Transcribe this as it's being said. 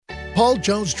Paul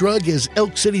Jones Drug is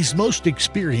Elk City's most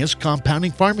experienced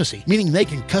compounding pharmacy, meaning they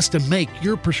can custom make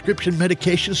your prescription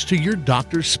medications to your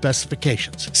doctor's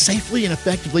specifications, safely and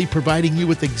effectively providing you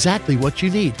with exactly what you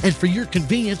need. And for your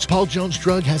convenience, Paul Jones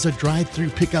Drug has a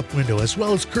drive-through pickup window as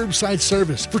well as curbside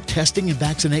service for testing and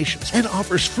vaccinations, and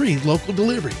offers free local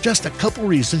delivery. Just a couple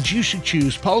reasons you should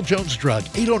choose Paul Jones Drug,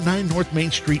 809 North Main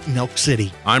Street in Elk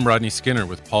City. I'm Rodney Skinner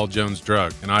with Paul Jones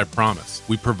Drug, and I promise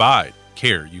we provide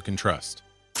care you can trust.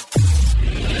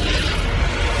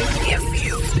 If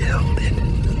you build it,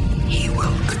 he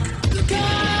will.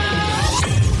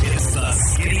 It's the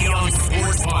Skinny on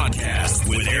Sports Podcast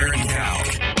with Aaron Cowk.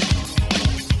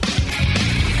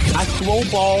 I throw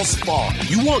balls far.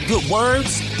 You want good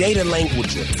words? Data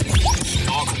language.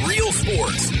 Talk real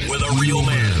sports with a real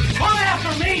man. Come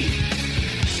after me!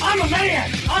 I'm a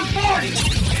man! I'm 40!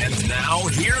 And now,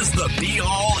 here's the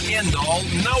be-all, end-all,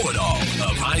 know-it-all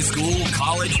of high school,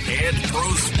 college, and pro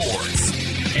sports.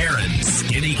 Aaron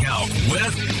Skinny Cowk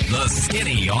with the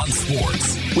Skinny on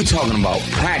Sports. We're talking about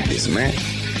practice, man.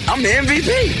 I'm the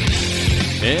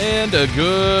MVP. And a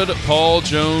good Paul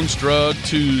Jones Drug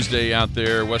Tuesday out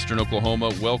there, Western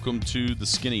Oklahoma. Welcome to the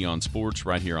Skinny on Sports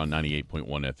right here on 98.1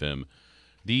 FM.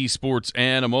 The Sports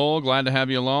Animal. Glad to have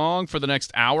you along for the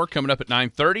next hour. Coming up at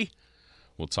 9:30,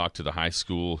 we'll talk to the high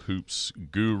school hoops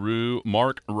guru,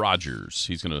 Mark Rogers.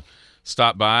 He's going to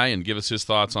stop by and give us his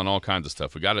thoughts on all kinds of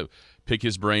stuff. We got to pick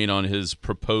his brain on his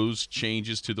proposed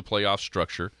changes to the playoff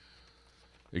structure.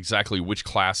 Exactly which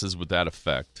classes would that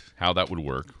affect, how that would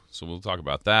work. So we'll talk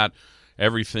about that.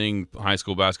 Everything high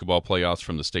school basketball playoffs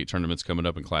from the state tournaments coming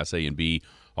up in Class A and B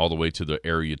all the way to the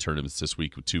area tournaments this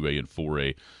week with 2A and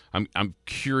 4A. I'm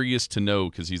curious to know,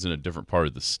 because he's in a different part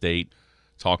of the state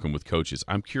talking with coaches,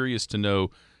 I'm curious to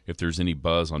know if there's any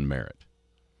buzz on Merritt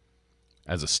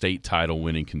as a state title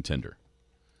winning contender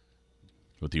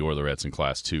with the Oilerettes in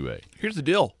Class 2A. Here's the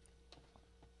deal.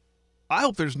 I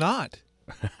hope there's not.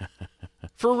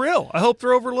 For real. I hope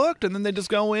they're overlooked, and then they just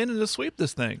go in and just sweep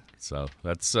this thing. So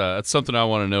that's something I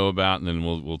want to know about, and then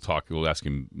we'll talk. We'll ask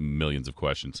him millions of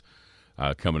questions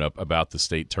coming up about the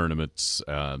state tournaments,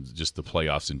 just the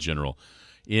playoffs in general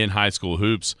in high school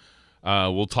hoops.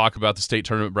 We'll talk about the state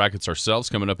tournament brackets ourselves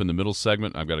coming up in the middle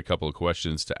segment. I've got a couple of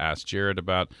questions to ask Jared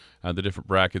about the different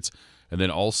brackets. And then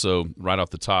also, right off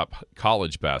the top,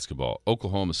 college basketball.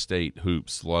 Oklahoma State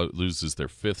hoops loses their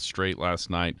fifth straight last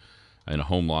night in a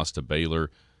home loss to Baylor.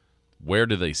 Where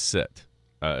do they sit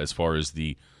as far as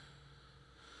the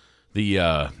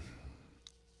NCAA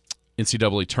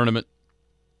tournament,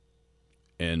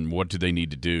 and what do they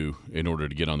need to do in order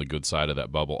to get on the good side of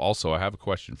that bubble? Also, I have a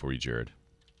question for you, Jared.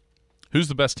 Who's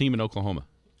the best team in Oklahoma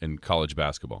in college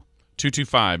basketball?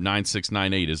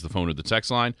 225-9698 is the phone or the text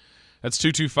line. That's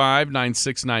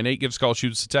 225-9698. Give us a call,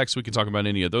 shoot us a text. We can talk about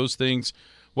any of those things.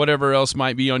 Whatever else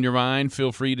might be on your mind,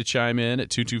 feel free to chime in at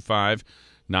 225-9698.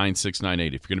 If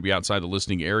you're going to be outside the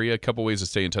listening area, a couple ways to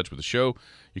stay in touch with the show.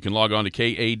 You can log on to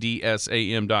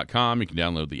kadsam.com. You can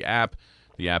download the app.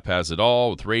 The app has it all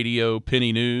with radio,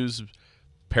 Penny News,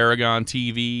 Paragon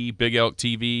TV, Big Elk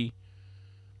TV.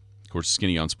 Of course,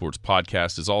 Skinny on Sports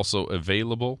podcast is also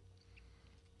available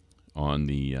on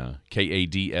the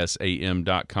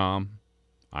kadsam.com,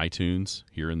 iTunes,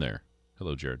 here and there.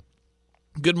 Hello, Jared.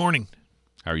 Good morning.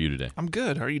 How are you today? I'm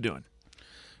good. How are you doing?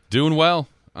 Doing well.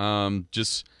 I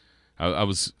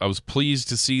was pleased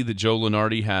to see that Joe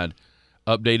Lunardi had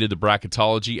updated the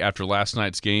bracketology after last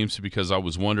night's games, because I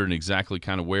was wondering exactly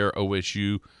kind of where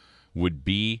OSU would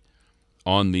be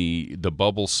on the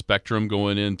bubble spectrum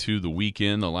going into the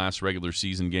weekend, the last regular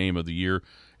season game of the year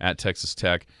at Texas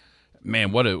Tech.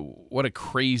 Man, what a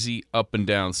crazy up and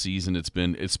down season it's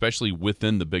been, especially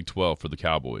within the Big 12 for the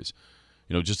Cowboys.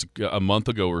 You know, just a month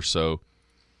ago or so,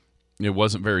 it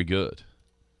wasn't very good.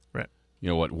 Right. You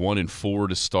know, 1-4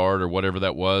 to start or whatever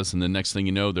that was, and the next thing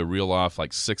you know, they reel off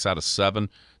like 6 out of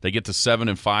 7. They get to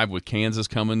 7-5 with Kansas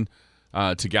coming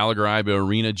to Gallagher-Iba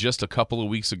Arena just a couple of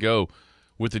weeks ago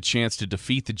with a chance to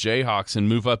defeat the Jayhawks and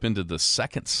move up into the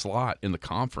second slot in the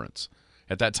conference,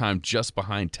 at that time just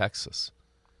behind Texas.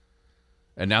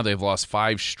 And now they've lost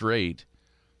 5 straight,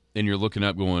 and you're looking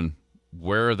up going,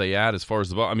 where are they at as far as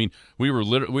the ball? I mean, we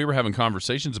were having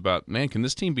conversations about, man, can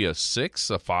this team be a 6,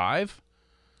 a 5,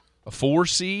 a 4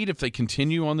 seed if they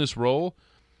continue on this roll?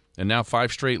 And now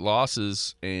 5 straight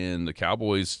losses, and the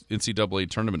Cowboys' NCAA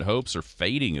tournament hopes are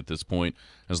fading at this point,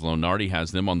 as Lunardi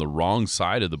has them on the wrong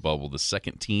side of the bubble, the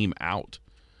second team out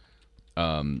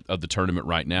of the tournament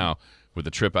right now, with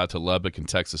a trip out to Lubbock and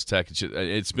Texas Tech.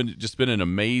 It's been an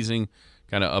amazing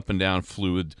kind of up and down,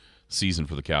 fluid season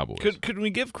for the Cowboys. Could we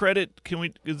give credit?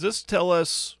 Does this tell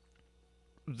us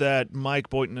that Mike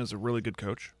Boynton is a really good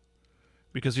coach?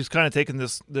 because he's kind of taken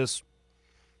this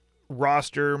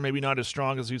roster, maybe not as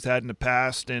strong as he's had in the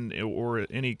past, or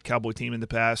any Cowboy team in the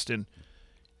past, and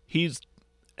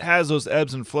has those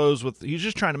ebbs and flows with. He's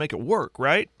just trying to make it work,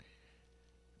 right?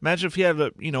 Imagine if he had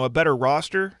a better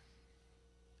roster,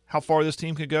 how far this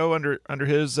team could go under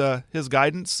his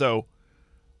guidance. So,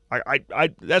 I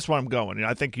that's where I'm going, and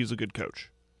I think he's a good coach.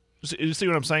 You see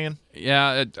what I'm saying?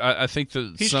 Yeah, I think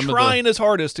that he's trying his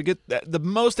hardest to get the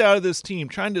most out of this team,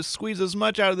 trying to squeeze as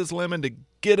much out of this lemon to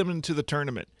get him into the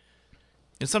tournament.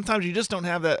 And sometimes you just don't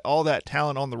have all that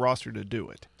talent on the roster to do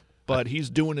it. But he's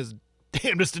doing his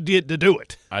damnedest to do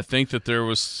it. I think that there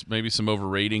was maybe some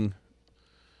overrating.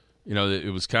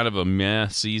 It was kind of a meh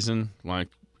season. Like,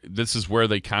 this is where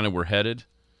they kind of were headed.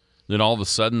 Then all of a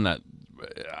sudden,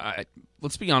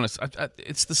 let's be honest,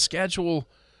 it's the schedule.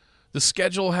 The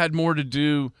schedule had more to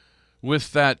do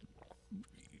with that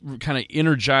kind of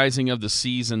energizing of the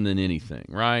season than anything,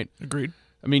 right? Agreed.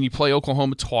 I mean, you play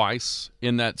Oklahoma twice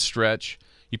in that stretch.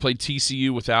 You played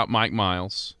TCU without Mike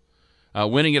Miles.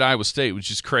 Winning at Iowa State,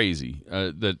 which is crazy.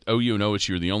 That OU and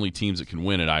OSU are the only teams that can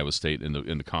win at Iowa State in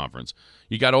the conference.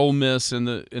 You got Ole Miss in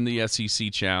the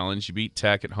SEC Challenge. You beat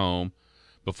Tech at home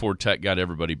before Tech got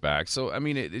everybody back. So, I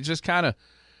mean, it just kind of –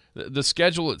 the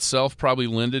schedule itself probably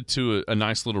lended to a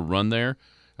nice little run there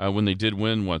when they did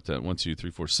win,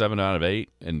 7 out of 8,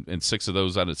 and 6 of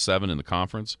those out of 7 in the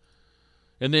conference.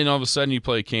 And then all of a sudden you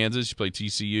play Kansas, you play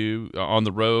TCU on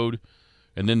the road,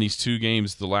 and then these 2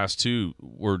 games, the last 2,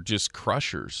 were just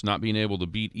crushers, not being able to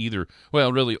beat either.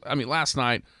 Well, really, I mean, last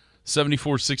night,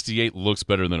 74-68 looks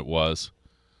better than it was.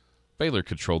 Baylor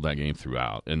controlled that game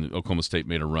throughout, and Oklahoma State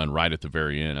made a run right at the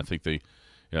very end. I think they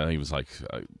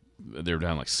were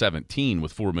down like 17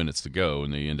 with 4 minutes to go,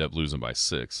 and they end up losing by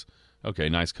 6. Okay,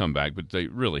 nice comeback, but they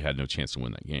really had no chance to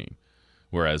win that game.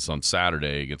 Whereas on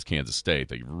Saturday against Kansas State,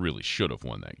 they really should have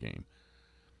won that game.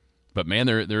 But, man,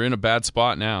 they're in a bad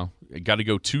spot now. Got to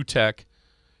go to Tech.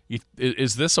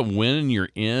 Is this a win, you're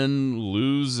in,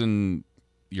 lose, and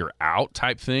you're out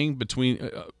type thing? Between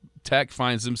Tech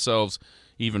finds themselves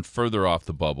even further off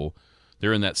the bubble.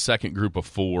 They're in that second group of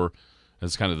 4.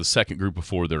 That's kind of the second group of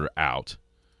 4 that are out.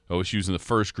 OSU's in the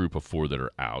first group of 4 that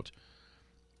are out.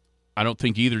 I don't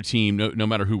think either team, no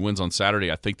matter who wins on Saturday,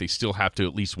 I think they still have to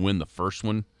at least win the first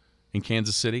one in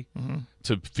Kansas City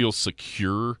to feel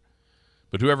secure.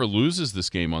 But whoever loses this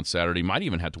game on Saturday might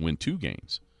even have to win 2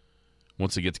 games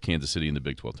once they get to Kansas City in the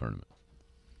Big 12 tournament.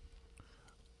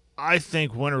 I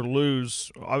think win or lose,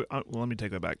 let me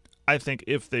take that back. I think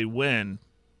if they win,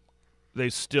 they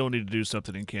still need to do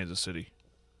something in Kansas City.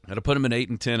 Got to put them at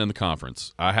 8-10 in the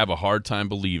conference. I have a hard time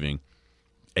believing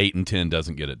 8-10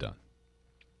 doesn't get it done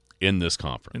in this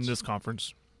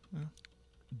conference.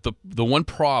 Yeah. The one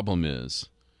problem is,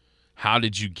 how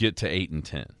did you get to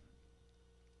 8-10?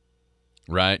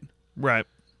 Right? Right.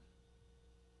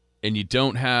 And you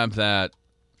don't have that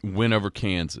win over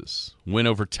Kansas, win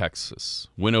over Texas,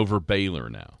 win over Baylor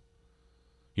now.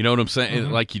 You know what I'm saying?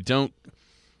 Mm-hmm. Like, you don't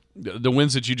 – the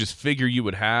wins that you just figure you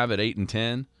would have at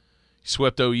 8-10, you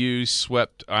swept OU,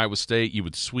 swept Iowa State, you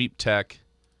would sweep Tech,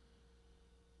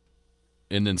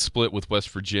 and then split with West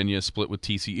Virginia, split with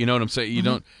TCU. You know what I'm saying? You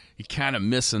don't – you're kind of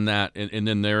missing that. And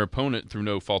then their opponent, through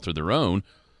no fault of their own,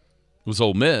 was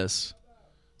Ole Miss.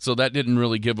 So that didn't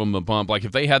really give them a bump. Like,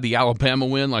 if they had the Alabama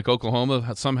win like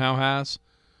Oklahoma somehow has,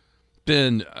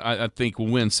 then I think we'll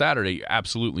win Saturday,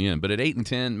 absolutely in. But at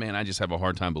 8-10, man, I just have a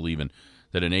hard time believing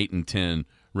that an 8-10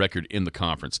 record in the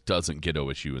conference doesn't get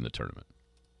OSU in the tournament.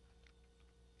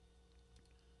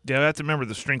 Yeah, I have to remember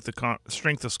the strength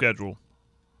of schedule.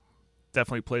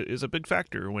 Definitely is a big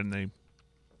factor when they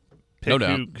pick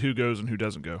who goes and who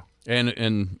doesn't go.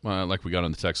 And like we got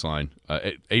on the text line,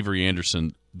 Avery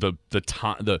Anderson,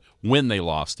 when they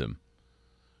lost him,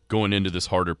 going into this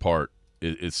harder part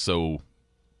is so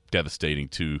devastating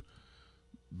to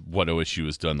what OSU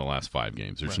has done the last 5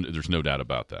 games. There's no doubt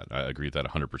about that. I agree with that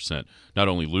 100%. Not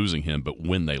only losing him, but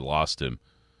when they lost him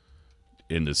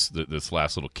in this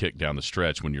last little kick down the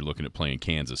stretch, when you're looking at playing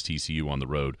Kansas, TCU on the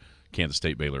road, Kansas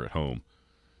State, Baylor at home.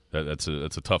 That's a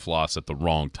tough loss at the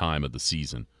wrong time of the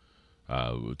season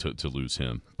to lose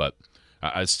him. But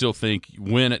I still think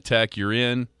win at Tech, you're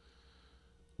in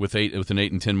with an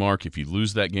 8-10 mark. If you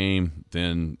lose that game,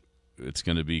 then it's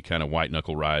going to be kind of white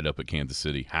knuckle ride up at Kansas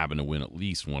City, having to win at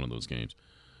least one of those games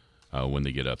when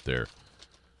they get up there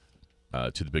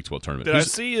to the Big 12 tournament. Did I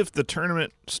see if the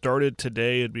tournament started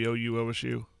today, it'd be OU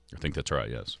OSU? I think that's right.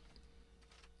 Yes.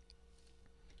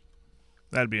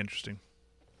 That'd be interesting.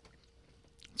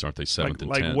 So aren't they 7th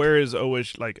and 10th? Like, where is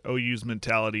OU's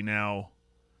mentality now?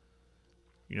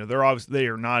 they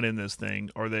are not in this thing.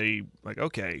 Are they like,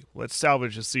 okay, let's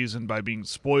salvage the season by being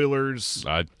spoilers?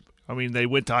 I mean, they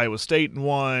went to Iowa State and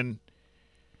won,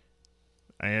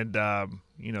 and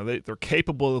they're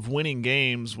capable of winning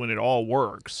games when it all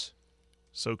works.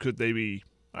 So could they be,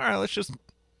 all right, let's just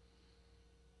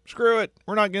screw it.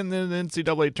 We're not getting in the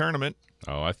NCAA tournament.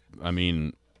 Oh, I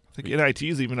mean, I think NIT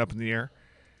is even up in the air.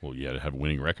 Well, yeah, to have a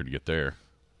winning record to get there.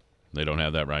 They don't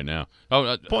have that right now.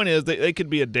 Point is, they could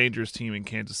be a dangerous team in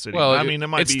Kansas City. Well, I mean, it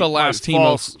might it's be the last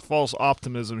team false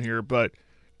optimism here, but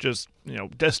just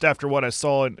after what I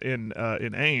saw in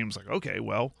Ames, like, okay,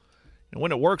 well,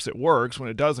 when it works, it works. When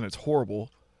it doesn't, it's horrible.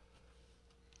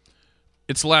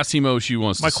 It's the last team OSU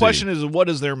wants to see. My question is, what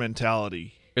is their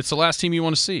mentality? It's the last team you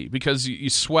want to see because you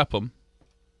swept them,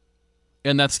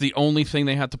 and that's the only thing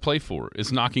they have to play for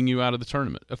is knocking you out of the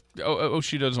tournament.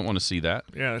 OSU doesn't want to see that.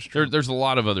 Yeah, that's true. There's a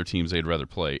lot of other teams they'd rather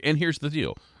play. And here's the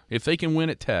deal. If they can win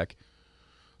at Tech,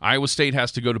 Iowa State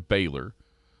has to go to Baylor.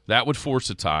 That would force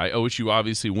a tie. OSU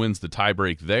obviously wins the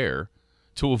tiebreak there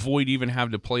to avoid even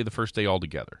having to play the first day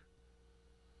altogether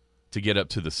to get up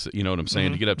to the, you know what I'm saying,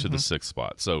 Mm-hmm. to get up to the 6th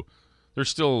spot. So there's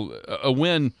still a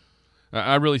win.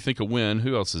 I really think a win.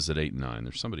 Who else is at 8 and 9?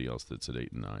 There's somebody else that's at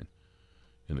 8 and 9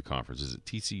 in the conference. Is it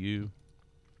TCU?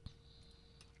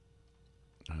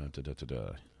 No,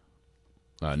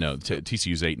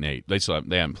 TCU's 8 and 8. They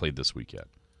haven't played this week yet.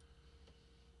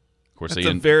 Of course, That's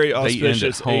they a very end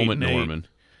auspicious at home 8 at and 8. Norman.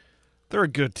 They're a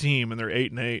good team, and they're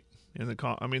 8 and 8 in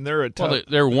the. I mean, they're a tough. Well,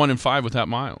 they're 1 and 5 without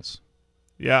Miles.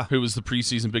 Yeah, who was the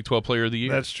preseason Big 12 Player of the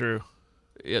Year? That's true.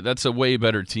 Yeah, that's a way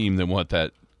better team than what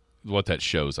that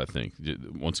shows. I think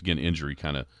once again, injury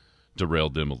kind of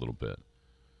derailed them a little bit.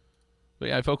 But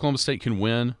yeah, if Oklahoma State can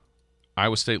win,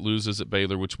 Iowa State loses at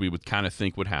Baylor, which we would kind of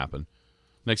think would happen.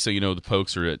 Next thing you know, the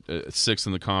Pokes are at 6th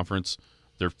in the conference.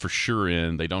 They're for sure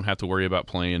in. They don't have to worry about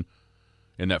playing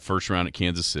in that first round at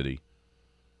Kansas City.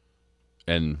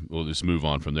 And we'll just move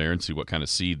on from there and see what kind of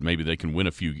seed. Maybe they can win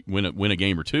a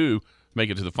game or two,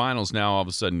 make it to the finals. Now all of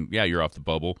a sudden, yeah, you're off the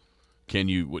bubble.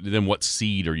 Then what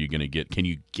seed are you going to get? Can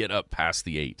you get up past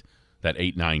the 8, that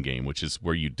 8-9 game, which is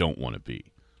where you don't want to be?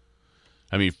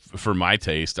 I mean, for my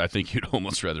taste, I think you'd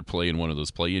almost rather play in one of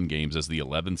those play-in games as the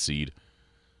 11th seed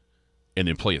and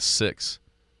then play a 6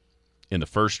 in the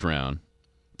first round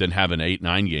than have an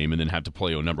 8-9 game and then have to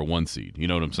play a number 1 seed. You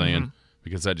know what I'm saying? Mm-hmm.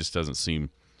 Because that just doesn't seem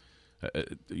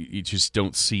you just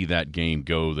don't see that game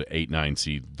go the 8-9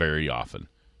 seed very often.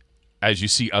 As you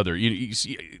see other, you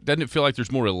see, doesn't it feel like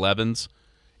there's more 11s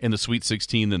in the Sweet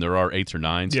 16 than there are 8s or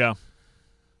 9s? Yeah.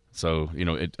 So,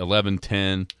 at 11,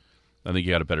 10, I think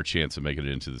you got a better chance of making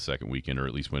it into the second weekend or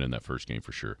at least winning that first game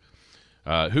for sure.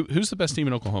 Who's the best team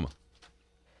in Oklahoma?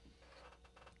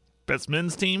 Best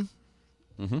men's team?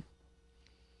 Mm-hmm.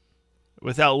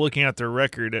 Without looking at their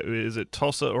record, is it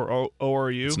Tulsa or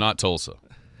ORU? It's not Tulsa.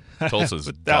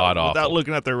 Tulsa's god-awful. Without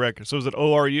looking at their record. So is it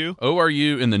ORU?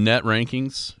 ORU in the net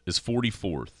rankings is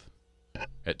 44th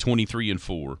at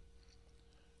 23-4.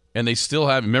 And they still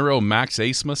have, remember Max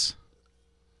Asmus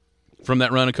from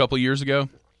that run a couple of years ago?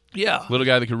 Yeah. Little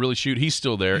guy that could really shoot. He's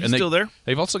still there. Still there?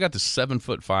 They've also got the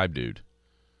 7'5" dude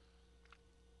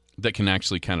that can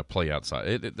actually kind of play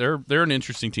outside. They're an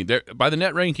interesting team. By the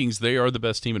net rankings, they are the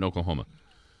best team in Oklahoma.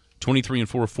 23-4,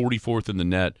 44th in the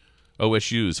net.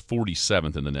 OSU is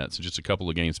 47th in the net, so just a couple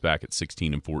of games back at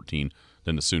 16 and 14.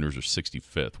 Then the Sooners are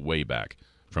 65th, way back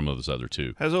from those other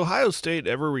two. Has Ohio State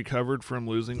ever recovered from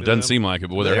losing to Doesn't them? seem like it,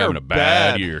 but they're having a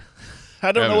bad year.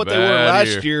 I don't know what they were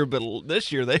last year, but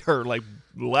this year they are like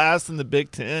last in the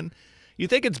Big Ten. You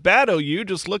think it's bad, OU?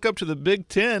 Just look up to the Big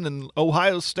Ten and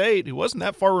Ohio State, who wasn't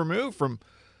that far removed from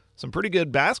some pretty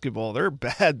good basketball. They're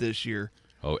bad this year.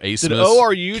 Oh,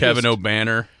 Asmus, Kevin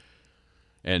O'Banner,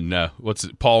 and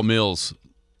Paul Mills.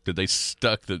 Did they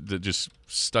just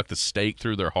stuck the stake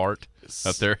through their heart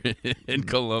up there in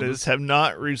Columbus? They just have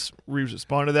not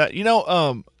responded to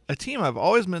that. A team I've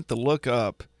always meant to look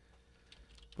up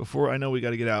before. I know we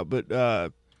got to get out, but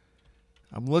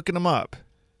I'm looking them up.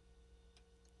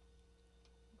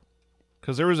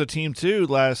 Because there was a team, too,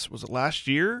 last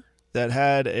year that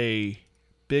had a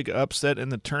big upset in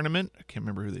the tournament. I can't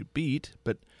remember who they beat,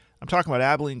 but I'm talking about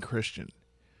Abilene Christian.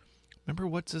 Remember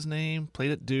what's his name?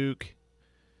 Played at Duke.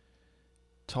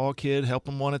 Tall kid, helped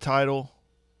him win a title.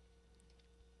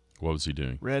 What was he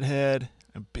doing? Redhead,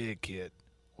 a big kid.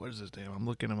 What is his name? I'm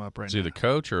looking him up right now. Is he the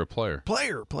coach or a player?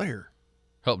 Player.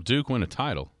 Helped Duke win a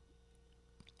title.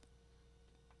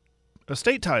 A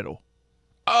state title.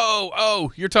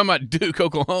 Oh, you're talking about Duke,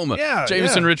 Oklahoma. Yeah,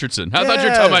 Jamison yeah. Richardson. I thought you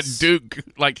were talking about Duke,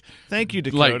 like. Thank you,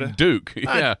 Dakota. Like Duke,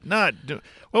 yeah.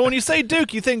 Well, when you say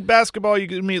Duke, you think basketball.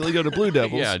 You immediately go to Blue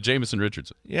Devils. Yeah, Jamison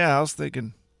Richardson. Yeah, I was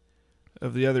thinking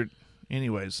of the other.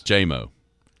 Anyways, JMO,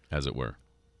 as it were.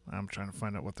 I'm trying to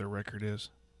find out what their record is.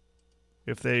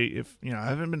 If I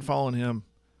haven't been following him.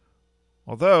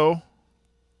 Although,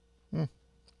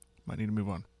 might need to move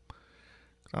on.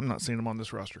 I'm not seeing him on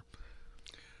this roster.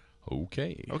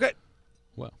 Okay.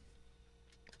 Well.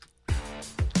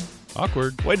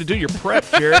 Awkward. Way to do your prep,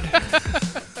 Jared.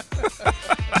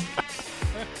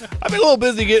 I've been a little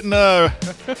busy getting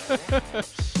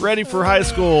ready for high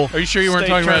school. Are you sure you weren't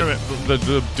talking tournament. about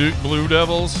the Duke Blue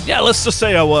Devils? Yeah, let's just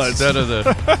say I was. Instead of the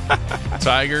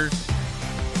Tigers?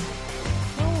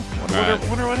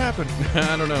 Wonder what happened.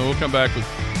 I don't know. We'll come back with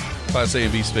Class A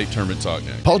and B state tournament talk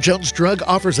next. Paul Jones Drug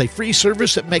offers a free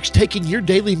service that makes taking your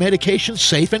daily medications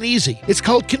safe and easy. It's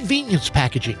called convenience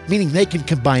packaging, meaning they can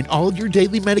combine all your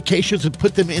daily medications and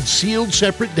put them in sealed,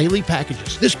 separate daily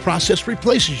packages. This process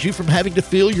replaces you from having to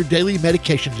fill your daily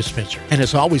medication dispenser. And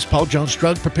as always, Paul Jones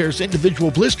Drug prepares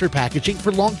individual blister packaging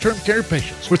for long-term care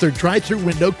patients. With their drive-through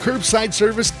window, curbside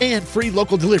service, and free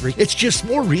local delivery, it's just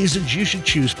more reasons you should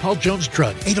choose Paul Jones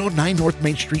Drug, 809 North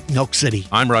Main Street in Elk City.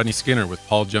 I'm Rodney Skinner with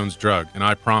Paul Jones Drug, and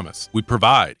I promise we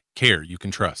provide care you can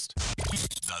trust.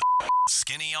 The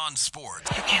Skinny on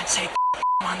Sports. You can't say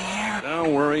on the air.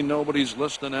 Don't worry, nobody's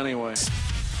listening anyway.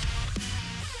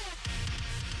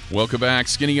 Welcome back.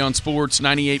 Skinny on Sports,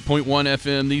 98.1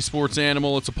 FM, the sports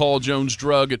animal. It's a Paul Jones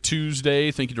Drug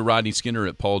Tuesday. Thank you to Rodney Skinner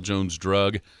at Paul Jones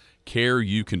Drug. Care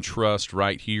you can trust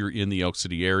right here in the Elk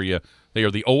City area. They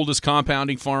are the oldest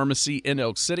compounding pharmacy in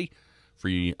Elk City.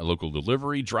 Free local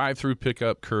delivery, drive-through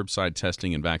pickup, curbside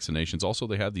testing, and vaccinations. Also,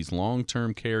 they have these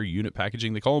long-term care unit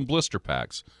packaging. They call them blister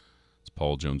packs. It's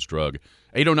Paul Jones Drug.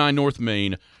 809 North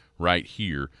Main right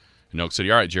here in Elk City.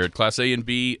 All right, Jared, Class A and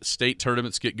B state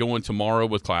tournaments get going tomorrow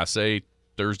with Class A,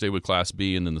 Thursday with Class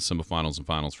B, and then the semifinals and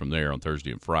finals from there on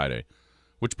Thursday and Friday.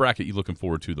 Which bracket are you looking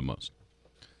forward to the most?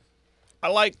 I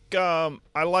like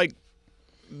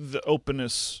the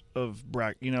openness of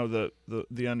bracket,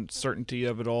 the uncertainty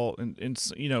of it all, and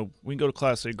we can go to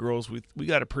Class A girls. We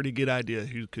got a pretty good idea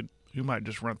who might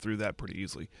just run through that pretty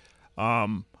easily.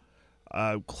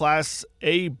 Class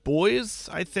A boys,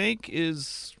 I think,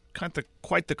 is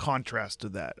quite the contrast to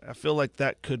that. I feel like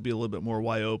that could be a little bit more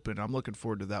wide open. I'm looking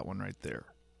forward to that one right there.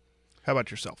 How about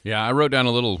yourself? Yeah, I wrote down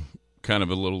a little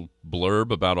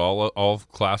blurb about all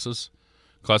classes.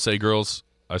 Class A girls,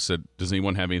 I said, does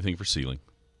anyone have anything for ceiling?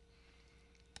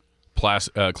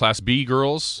 Class B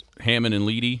girls, Hammond and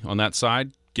Leedy on that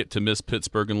side, get to miss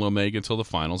Pittsburgh and Lomega until the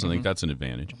finals. I think that's an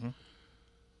advantage. Mm-hmm.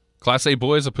 Class A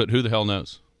boys, I put who the hell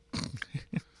knows.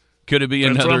 Could it be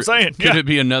That's another? What I'm saying. Could it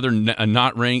be another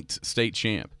not ranked state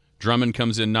champ? Drummond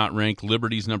comes in not ranked.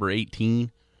 Liberty's number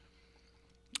 18.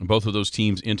 Both of those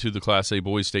teams into the Class A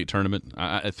boys state tournament.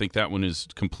 I think that one is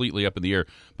completely up in the air.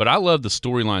 But I love the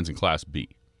storylines in Class B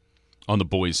on the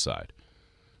boys side.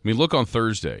 I mean, look on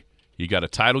Thursday. You got a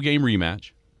title game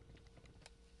rematch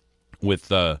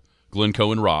with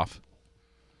Glencoe and Roth.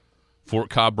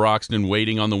 Fort Cobb Broxton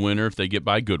waiting on the winner if they get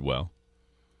by Goodwell.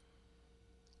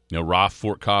 Roth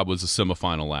Fort Cobb was a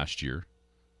semifinal last year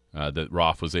that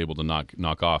Roth was able to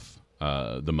knock off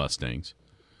the Mustangs.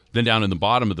 Then down in the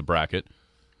bottom of the bracket,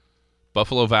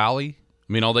 Buffalo Valley.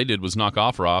 I mean, all they did was knock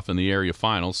off Roth in the area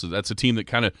finals. So that's a team that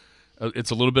kind of it's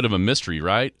a little bit of a mystery,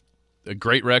 right? A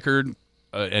great record.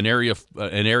 An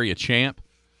area champ.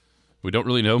 We don't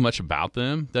really know much about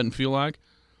them, doesn't feel like.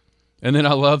 And then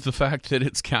I love the fact that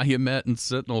it's Calumet and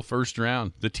Sentinel first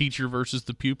round, the teacher versus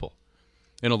the pupil.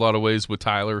 In a lot of ways with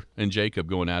Tyler and Jacob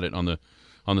going at it on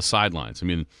the sidelines. I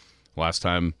mean, last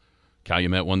time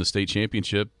Calumet won the state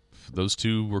championship, those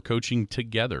two were coaching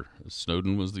together.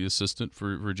 Snowden was the assistant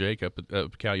for Jacob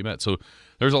at Calumet. So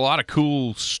there's a lot of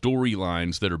cool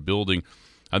storylines that are building.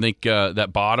 I think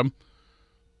that bottom,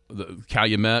 the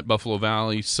Calumet, Buffalo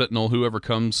Valley, Sentinel, whoever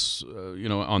comes,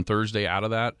 on Thursday out of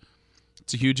that,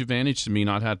 it's a huge advantage to me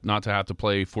not to have to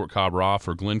play Fort Cobb Roth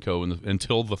or Glencoe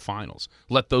until the finals.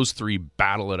 Let those three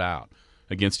battle it out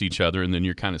against each other, and then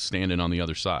you're kind of standing on the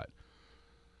other side.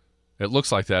 It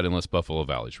looks like that unless Buffalo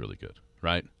Valley's really good,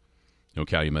 right?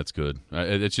 Calumet's good.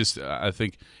 It's just I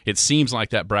think it seems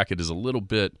like that bracket is a little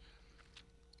bit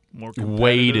more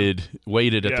weighted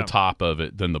at the top of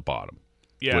it than the bottom.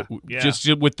 Yeah,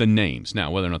 Just with the names.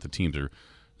 Now, whether or not the teams are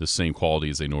the same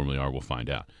quality as they normally are, we'll find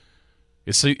out.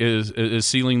 Is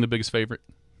Sealing the biggest favorite?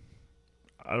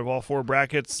 Out of all four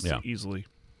brackets, yeah. Easily.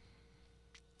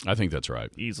 I think that's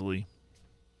right. Easily.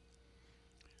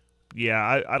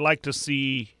 Yeah, I'd like to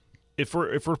see if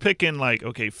we're picking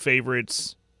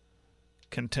favorites,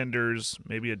 contenders,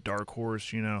 maybe a dark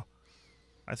horse.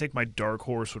 I think my dark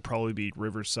horse would probably be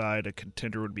Riverside. A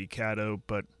contender would be Caddo,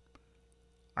 but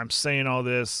I'm saying all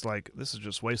this like this is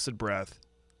just wasted breath.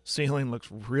 Ceiling looks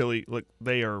really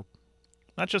they are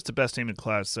not just the best team in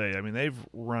Class A. I mean, they've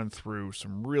run through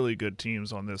some really good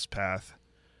teams on this path.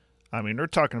 I mean, they're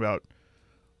talking about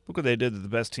look what they did to the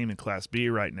best team in Class B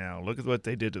right now. Look at what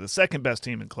they did to the second best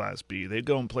team in Class B. They'd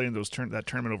go and play in that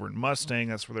tournament over in Mustang.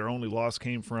 That's where their only loss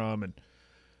came from, and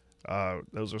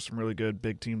those are some really good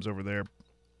big teams over there.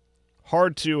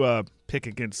 Hard to pick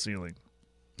against Ceiling.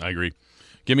 I agree.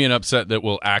 Give me an upset that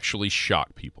will actually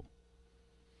shock people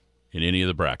in any of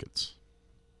the brackets.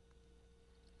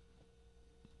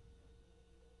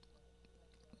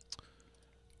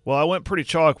 Well, I went pretty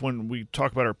chalk when we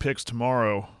talk about our picks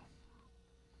tomorrow.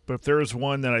 But if there is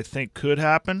one that I think could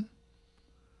happen,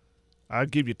 I'll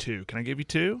give you two. Can I give you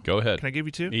two? Go ahead. Can I give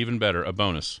you two? Even better, a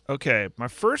bonus. Okay, my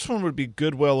first one would be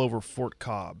Goodwell over Fort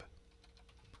Cobb.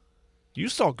 You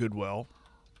saw Goodwell.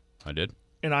 I did.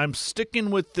 And I'm sticking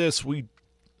with this.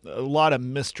 A lot of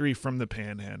mystery from the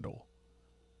Panhandle.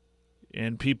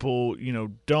 And people,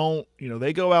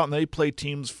 they go out and they play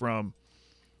teams from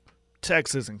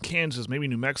Texas and Kansas, maybe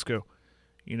New Mexico,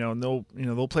 and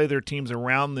they'll play their teams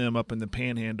around them up in the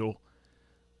Panhandle.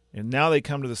 And now they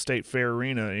come to the State Fair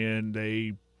Arena and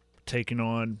they taking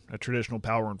on a traditional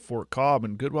power in Fort Cobb,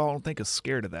 and Goodwell I don't think is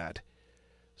scared of that.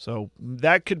 So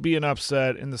that could be an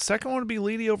upset. And the second one would be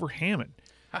Leedy over Hammond.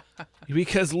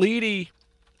 Because Leedy,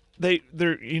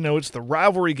 they're it's the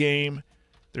rivalry game.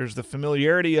 There's the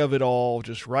familiarity of it all,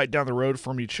 just right down the road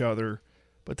from each other.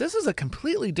 But this is a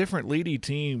completely different Leedy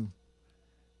team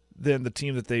than the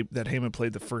team that Hammond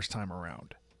played the first time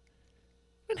around.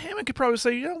 And Hammond could probably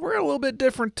say, we're a little bit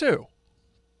different too.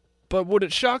 But would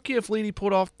it shock you if Leedy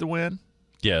pulled off the win?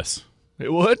 Yes.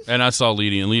 It would? And I saw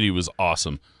Leedy, and Leedy was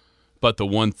awesome. But the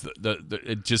one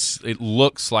it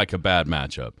looks like a bad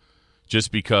matchup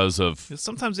just because of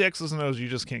sometimes the X's and O's you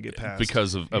just can't get past.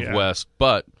 Because of West.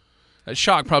 But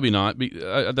shock probably not.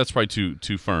 That's probably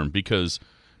too firm because,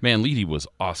 man, Leedy was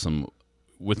awesome.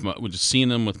 With just seeing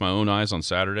them with my own eyes on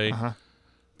Saturday,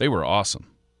 they were awesome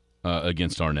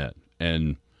against Arnett.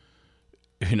 And,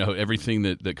 everything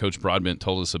that Coach Broadbent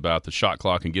told us about the shot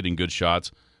clock and getting good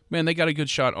shots, man, they got a good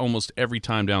shot almost every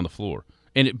time down the floor.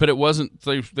 But it wasn't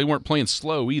they weren't playing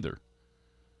slow either.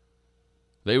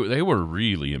 They were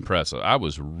really impressive. I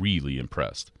was really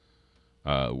impressed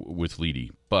with Leedy.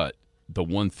 But the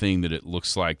one thing that it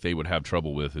looks like they would have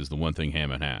trouble with is the one thing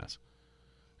Hammond has.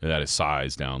 And that is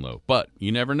size down low. But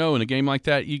you never know. In a game like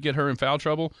that, you get her in foul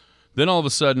trouble. Then all of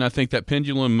a sudden, I think that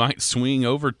pendulum might swing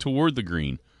over toward the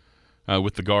green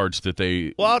with the guards that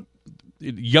they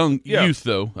youth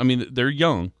though. I mean, they're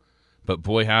young, but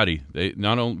boy howdy, they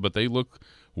look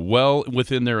well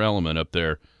within their element up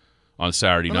there on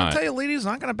Saturday night. I'll tell you, Leedy's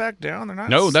not going to back down. They're not.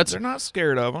 No, they're not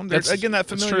scared of them. Again, that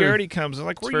familiarity comes.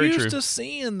 Like we're used to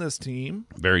seeing this team.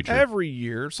 Very true. Every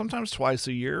year, sometimes twice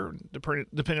a year,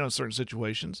 depending on certain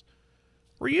situations.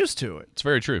 We're used to it. It's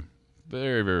very true.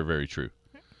 Very, very, very true.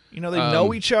 They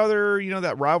know each other.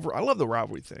 That rivalry. I love the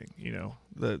rivalry thing.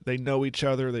 They know each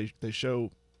other. They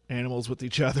show animals with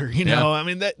each other. I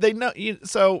mean, they know.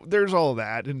 So there's all of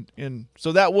that, and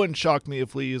so that wouldn't shock me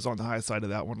if Lee is on the high side of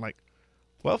that one. Like,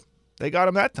 well, they got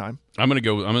him that time. I'm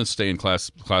gonna stay in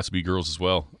Class B girls as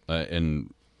well,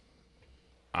 and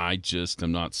I just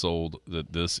am not sold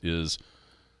that this is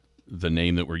the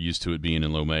name that we're used to it being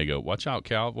in Lomega. Watch out,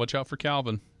 Cal. Watch out for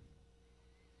Calvin.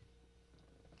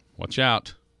 Watch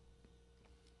out.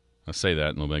 I say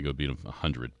that, and Lomega beat them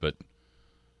 100, but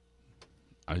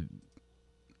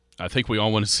I think we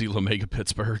all want to see Lomega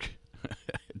Pittsburgh,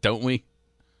 don't we?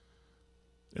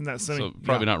 In that semi, so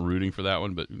probably not rooting for that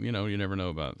one, but you never know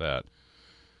about that.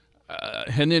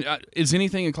 And then is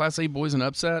anything in Class A boys an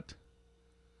upset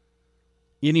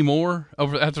anymore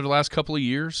after the last couple of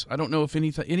years? I don't know if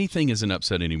anything is an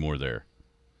upset anymore there.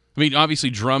 I mean, obviously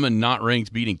Drummond not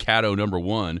ranked beating Caddo number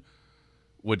 1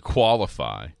 would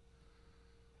qualify.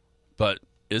 But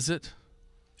is it?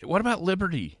 What about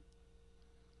Liberty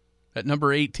at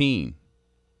number 18?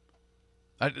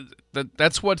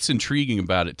 That's what's intriguing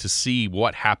about it, to see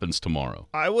what happens tomorrow.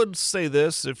 I would say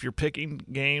this: if you're picking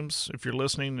games, if you're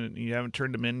listening and you haven't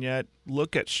turned them in yet,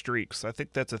 look at streaks. I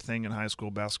think that's a thing in high school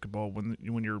basketball. When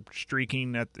you're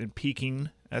streaking and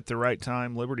peaking at the right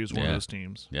time, Liberty is one of those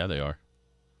teams. Yeah, they are.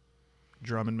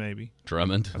 Drummond, maybe.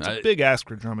 Drummond. That's a big ask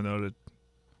for Drummond, though.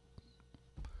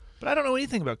 But I don't know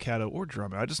anything about Caddo or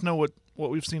Drummond. I just know what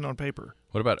we've seen on paper.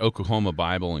 What about Oklahoma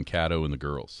Bible and Caddo and the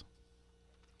girls?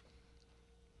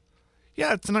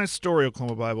 Yeah, it's a nice story,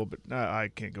 Oklahoma Bible, but I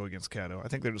can't go against Caddo. I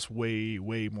think they're just way,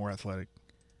 way more athletic.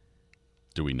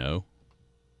 Do we know?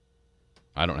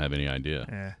 I don't have any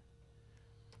idea.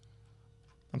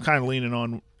 I'm kind of leaning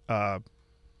on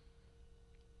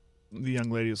the young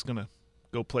lady is going to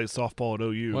go play softball at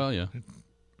OU. Well, yeah.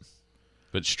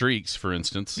 But streaks, for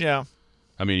instance. Yeah.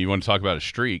 I mean, you want to talk about a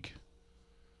streak.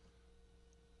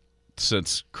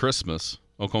 Since Christmas,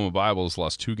 Oklahoma Bible has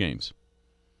lost 2 games.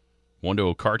 One to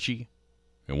Okarche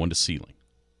and one to Sealing.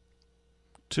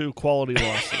 2 quality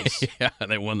losses. Yeah,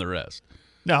 they won the rest.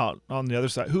 Now, on the other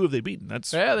side, who have they beaten?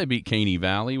 They beat Caney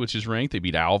Valley, which is ranked. They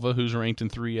beat Alva, who's ranked in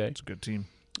 3A. It's a good team.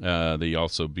 They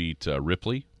also beat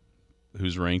Ripley,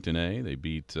 who's ranked in A. They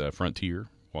beat Frontier,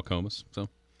 Wacomas. So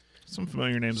some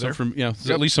familiar names there.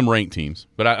 At least some ranked teams.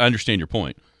 But I understand your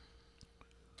point.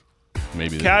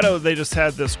 Maybe Caddo, they just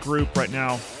had this group right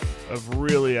now of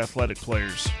really athletic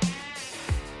players.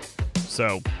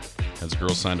 So has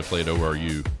girls signed to play at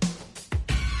ORU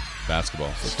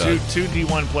basketball. So two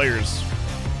D1 players.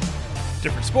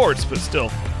 Different sports, but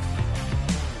still.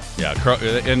 Yeah,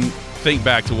 and think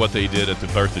back to what they did at the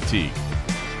Bertha Teague.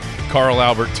 Carl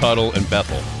Albert, Tuttle, and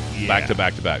Bethel. Yeah. Back to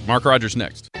back to back. Mark Rogers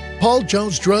next. Paul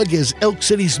Jones Drug is Elk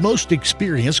City's most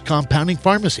experienced compounding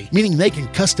pharmacy, meaning they can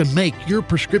custom make your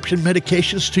prescription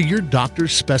medications to your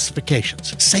doctor's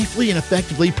specifications, safely and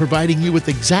effectively providing you with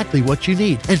exactly what you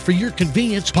need. And for your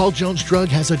convenience, Paul Jones Drug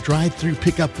has a drive-through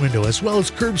pickup window as well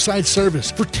as curbside service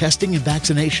for testing and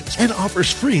vaccinations and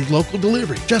offers free local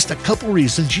delivery. Just a couple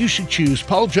reasons you should choose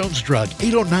Paul Jones Drug,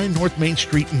 809 North Main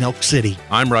Street in Elk City.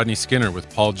 I'm Rodney Skinner with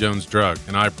Paul Jones Drug,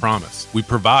 and I promise we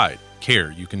provide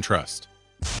care you can trust.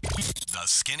 The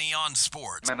Skinny on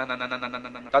Sports. No.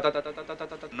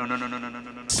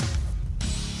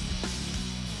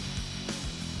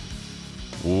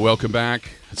 Welcome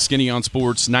back. Skinny on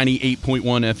Sports, 98.1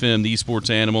 FM, the sports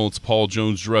animal. It's Paul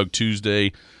Jones Drug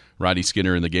Tuesday. Roddy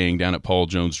Skinner and the gang down at Paul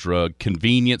Jones Drug.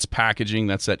 Convenience packaging,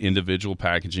 that's that individual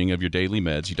packaging of your daily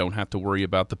meds. You don't have to worry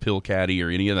about the pill caddy or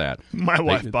any of that. My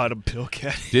wife bought a pill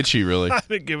caddy. Did she really? I've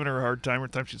been giving her a hard time every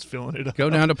time she's filling it up. Go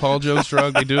down to Paul Jones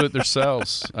Drug. They do it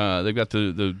themselves. They've got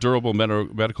the durable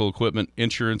medical equipment.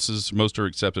 Insurances, most are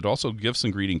accepted. Also, gifts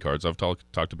and greeting cards. I've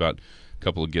talked about a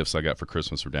couple of gifts I got for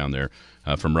Christmas from down there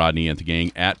from Rodney and the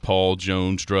gang at Paul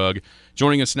Jones Drug.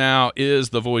 Joining us now is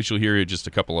the voice you'll hear in just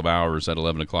a couple of hours at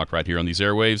 11 o'clock right here on these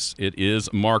airwaves. It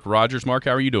is Mark Rogers. Mark,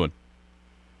 how are you doing?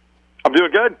 I'm doing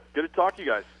good. Good to talk to you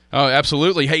guys. Oh,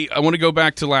 absolutely. Hey, I want to go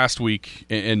back to last week,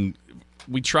 and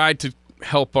we tried to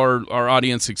help our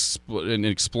audience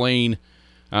explain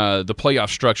the playoff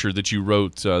structure that you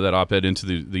wrote that op-ed into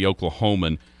the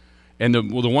Oklahoman. And the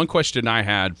one question I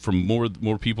had from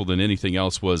more people than anything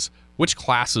else was, which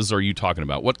classes are you talking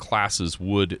about? What classes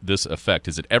would this affect?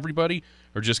 Is it everybody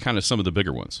or just kind of some of the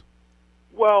bigger ones?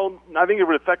 Well, I think it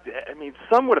would affect –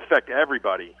 some would affect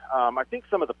everybody. I think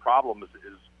some of the problems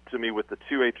is, to me, with the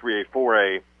 2A, 3A,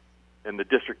 4A and the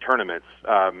district tournaments.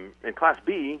 In Class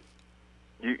B,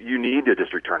 you need a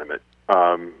district tournament.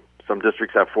 Some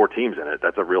districts have 4 teams in it.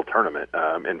 That's a real tournament.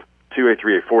 And 2A,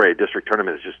 3A, 4A district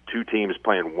tournament is just 2 teams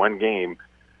playing one game,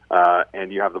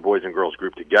 and you have the boys and girls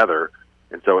grouped together,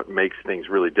 and so it makes things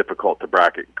really difficult to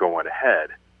bracket going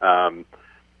ahead. And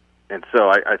so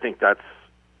I think that's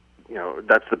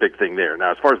the big thing there.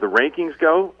 Now, as far as the rankings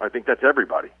go, I think that's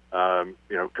everybody.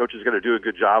 Coaches are going to do a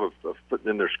good job of putting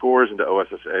in their scores into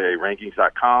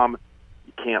OSSAArankings.com.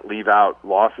 You can't leave out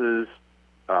losses.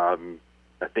 I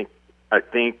think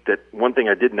that one thing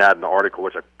I didn't add in the article,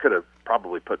 which I could have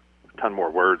probably put a ton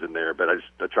more words in there, but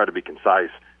I try to be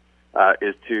concise,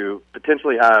 is to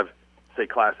potentially have, say,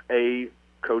 Class A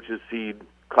coaches seed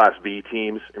Class B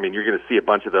teams. I mean, you're going to see a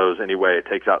bunch of those anyway. It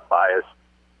takes out bias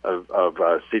of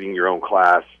seeding your own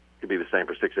class. It could be the same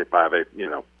for 6A, 5A,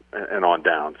 and on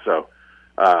down. So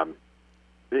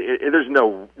there's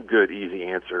no good, easy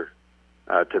answer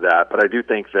to that. But I do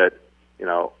think that,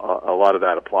 a lot of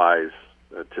that applies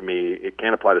to me. It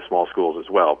can apply to small schools as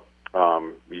well.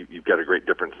 You've got a great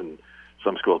difference in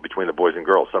some schools between the boys and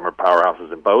girls. Some are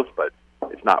powerhouses in both, but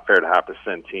it's not fair to have to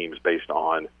send teams based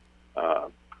on,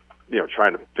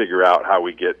 trying to figure out how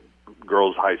we get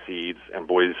girls high seeds and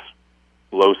boys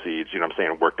low seeds,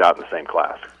 worked out in the same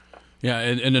class. Yeah,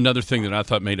 and another thing that I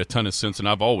thought made a ton of sense, and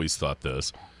I've always thought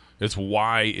this, is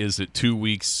why is it 2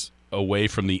 weeks away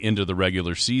from the end of the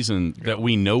regular season that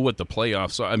we know what the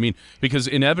playoffs are? I mean, because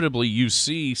inevitably you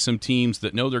see some teams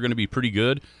that know they're going to be pretty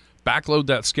good, backload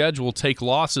that schedule, take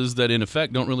losses that in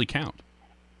effect don't really count.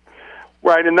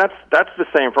 Right, and that's the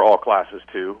same for all classes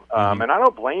too. And I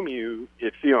don't blame you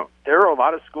if there are a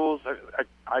lot of schools.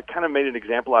 I kind of made an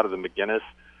example out of the McGinnis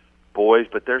boys,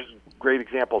 but there's great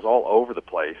examples all over the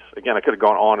place. Again, I could have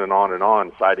gone on and on and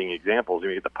on citing examples.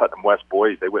 You get the Putnam West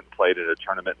boys; they went and played at a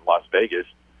tournament in Las Vegas.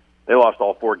 They lost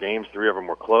all 4 games. 3 of them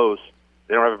were close.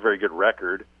 They don't have a very good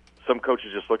record. some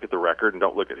coaches just look at the record and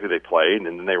don't look at who they played,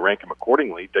 and then they rank them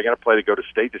accordingly. They're going to play to go to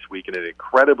state this week in an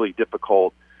incredibly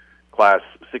difficult Class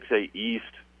 6A East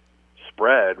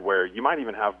spread where you might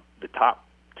even have the top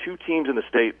 2 teams in the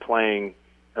state playing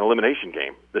an elimination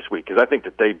game this week, because I think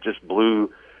that they just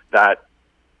blew that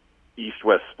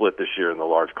East-West split this year in the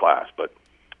large class. But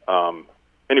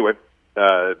anyway,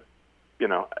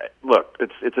 look,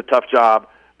 it's a tough job.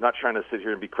 I'm not trying to sit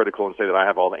here and be critical and say that I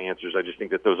have all the answers. I just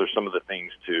think that those are some of the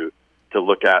things to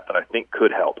look at that I think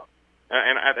could help.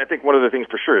 And I think one of the things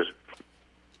for sure is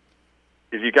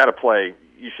you got to play.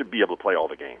 You should be able to play all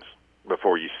the games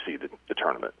before you see the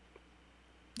tournament.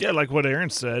 Yeah, like what Aaron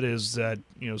said is that,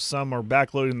 some are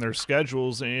backloading their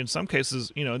schedules, and in some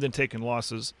cases, then taking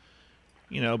losses,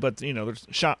 but, there's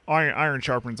iron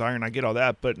sharpens iron. I get all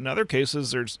that. But in other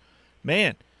cases,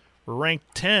 we're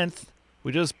ranked 10th.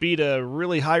 We just beat a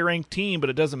really high-ranked team, but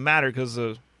it doesn't matter because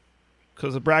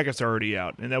the brackets are already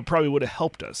out, and that probably would have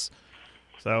helped us.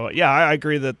 So, yeah, I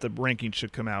agree that the ranking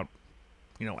should come out,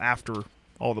 after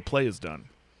all the play is done.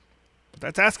 But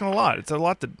that's asking a lot. It's a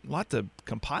lot to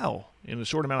compile in a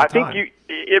short amount of time. I think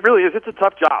it really is. It's a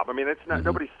tough job. I mean, it's not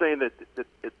nobody's saying that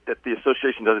the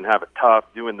association doesn't have it tough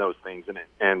doing those things,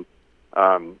 and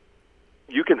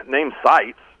you can name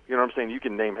sites. You know what I'm saying? You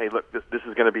can name, hey, look, this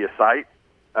is going to be a site,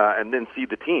 and then see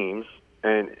the teams,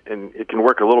 and it can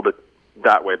work a little bit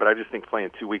that way. But I just think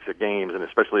playing 2 weeks of games, and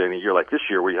especially in a year like this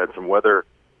year where you had some weather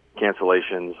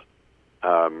cancellations,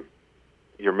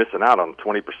 you're missing out on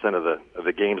 20% of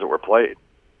the games that were played.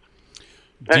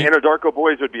 And Anadarko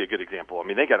boys would be a good example. I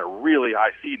mean, they got a really high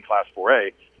seed in Class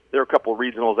 4A. There are a couple of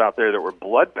regionals out there that were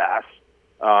bloodbaths,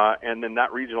 and then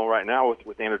that regional right now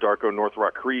with Anadarko, North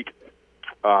Rock Creek,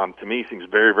 to me seems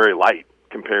very, very light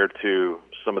compared to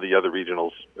some of the other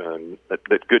regionals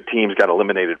that good teams got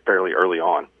eliminated fairly early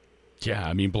on. Yeah,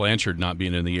 I mean, Blanchard not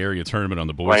being in the area tournament on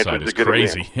the boys' side is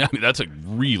crazy. I mean, that's a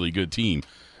really good team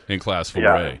in Class 4A.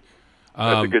 Yeah,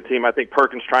 that's a good team. I think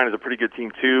Perkins Trine is a pretty good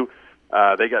team, too.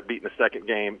 They got beat in the second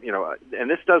game, and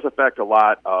this does affect a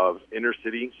lot of inner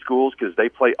city schools because they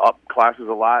play up classes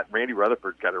a lot. Randy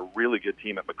Rutherford's got a really good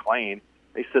team at McLean.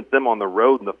 They sent them on the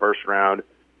road in the first round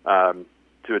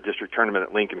to a district tournament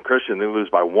at Lincoln Christian. They lose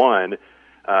by 1,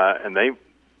 and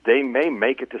they may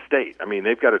make it to state. I mean,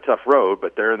 they've got a tough road,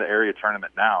 but they're in the area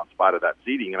tournament now in spite of that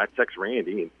seeding. And I text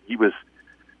Randy, and he was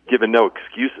given no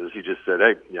excuses. He just said,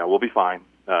 hey, we'll be fine.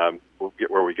 We'll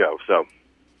get where we go. So.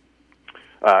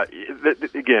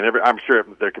 Again, I'm sure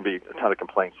there can be a ton of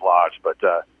complaints lodged, but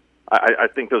I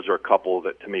think those are a couple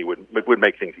that, to me, would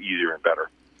make things easier and better.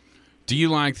 Do you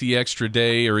like the extra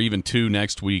day or even 2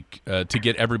 next week to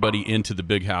get everybody into the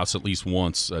big house at least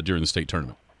once during the state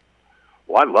tournament?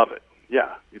 Well, I love it.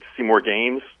 Yeah, you get to see more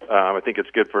games. I think it's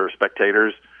good for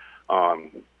spectators. I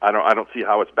don't see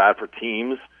how it's bad for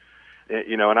teams.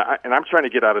 And I'm trying to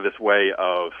get out of this way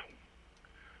of,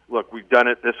 look, we've done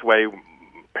it this way.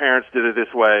 Parents did it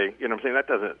this way. You know what I'm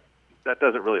saying? That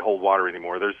doesn't really hold water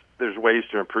anymore. There's ways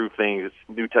to improve things.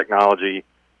 It's new technology.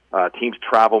 Teams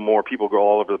travel more. People go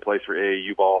all over the place for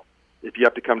AAU ball. If you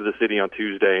have to come to the city on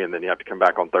Tuesday and then you have to come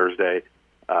back on Thursday,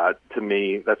 to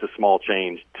me, that's a small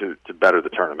change to better the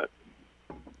tournament.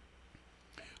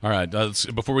 All right.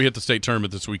 Before we hit the state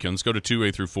tournament this weekend, let's go to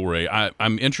 2A through 4A.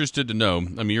 I'm interested to know,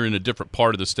 I mean, you're in a different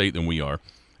part of the state than we are.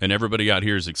 And everybody out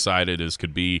here is excited as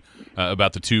could be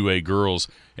about the 2A girls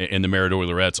and the Merritt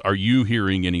Oilerettes. Are you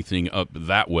hearing anything up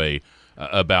that way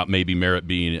about maybe Merritt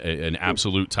being an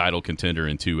absolute title contender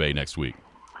in 2A next week?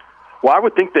 Well, I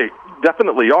would think they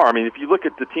definitely are. I mean, if you look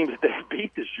at the teams that they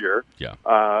beat this year, yeah.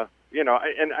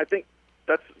 And I think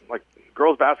that's like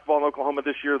girls basketball in Oklahoma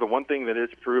this year. The one thing that is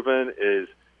proven is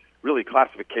really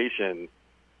classification.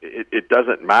 It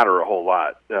doesn't matter a whole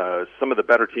lot. Some of the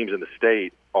better teams in the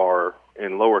state are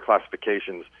in lower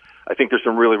classifications. I think there's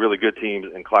some really, really good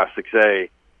teams in Class 6A.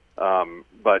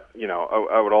 But,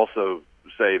 I would also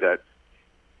say that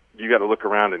you got to look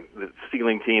around, and the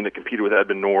ceiling team that competed with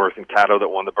Edmond North and Caddo that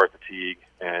won the Bertha Teague,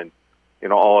 and,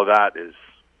 all of that is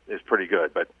pretty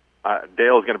good. But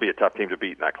Dale is going to be a tough team to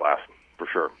beat in that class for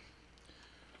sure.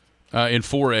 In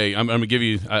 4A, I'm going to give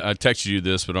you – I texted you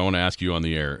this, but I want to ask you on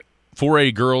the air.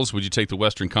 4A girls, would you take the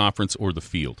Western Conference or the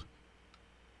field?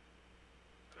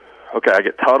 Okay, I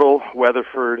get Tuttle,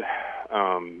 Weatherford,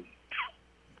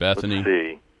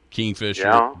 Bethany, Kingfisher,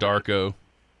 yeah. Darko.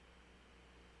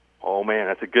 Oh, man,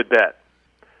 that's a good bet.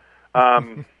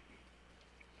 I'll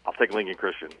take Lincoln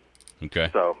Christian. Okay.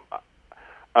 So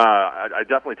I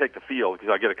definitely take the field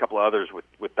because I get a couple of others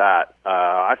with that.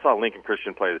 I saw Lincoln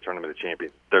Christian play the Tournament of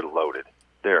Champions. They're loaded.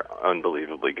 They're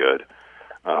unbelievably good.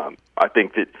 I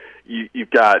think that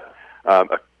you've got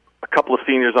a couple of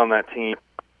seniors on that team.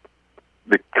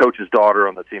 the coach's daughter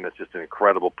on the team that's just an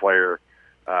incredible player.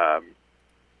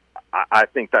 I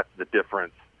think that's the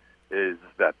difference, is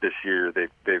that this year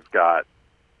they've got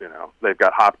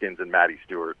Hopkins and Maddie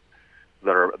Stewart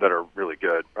that are really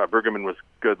good. Brueggemann was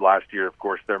good last year. Of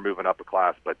course, they're moving up a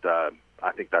class, but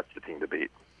I think that's the team to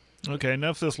beat. Okay,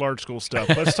 enough of this large school stuff.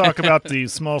 Let's talk about the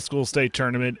small school state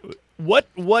tournament.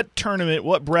 What tournament,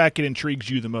 what bracket intrigues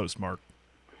you the most, Mark?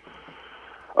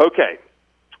 Okay.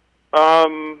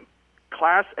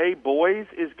 Class A boys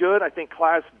is good. I think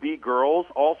Class B girls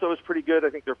also is pretty good. I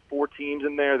think there are 4 teams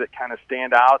in there that kind of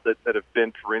stand out that have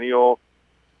been perennial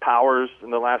powers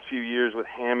in the last few years, with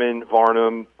Hammond,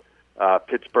 Varnum,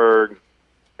 Pittsburgh,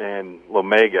 and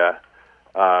Lomega.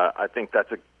 I think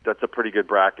that's a pretty good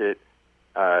bracket.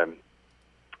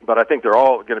 But I think they're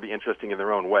all going to be interesting in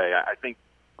their own way. I think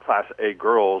Class A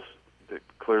girls,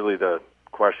 clearly the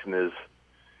question is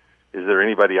there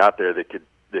anybody out there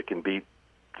that can beat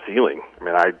Ceiling? I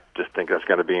mean, I just think that's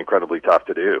going to be incredibly tough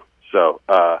to do. So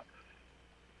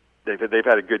they've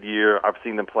had a good year. I've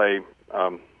seen them play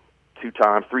 3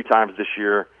 times this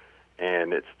year,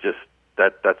 and it's just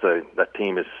that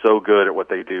team is so good at what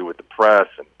they do with the press,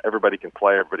 and everybody can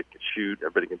play, everybody can shoot,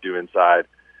 everybody can do inside,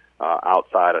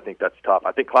 outside. I think that's tough.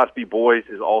 I think Class B boys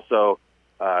is also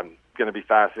going to be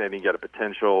fascinating. You got a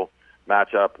potential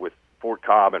matchup with Fort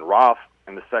Cobb and Roth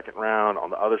in the second round. On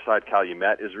the other side,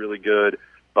 Calumet is really good.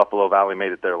 Buffalo Valley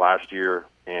made it there last year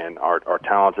and are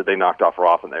talented. They knocked off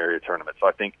Roth in the area tournament. So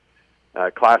I think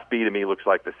Class B to me looks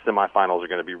like the semifinals are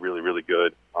going to be really, really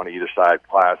good on either side.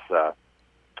 Class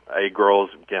A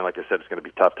girls, again, like I said, it's going to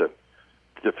be tough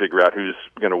to figure out who's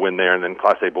going to win there. And then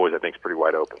Class A boys, I think, is pretty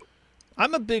wide open.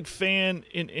 I'm a big fan,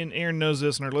 and Aaron knows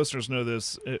this, and our listeners know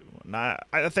this.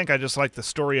 I think I just like the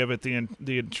story of it,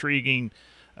 the intriguing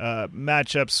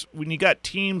matchups. When you got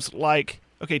teams like,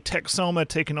 Texoma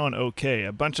taking on OK,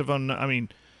 a bunch of them. I mean,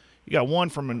 you got one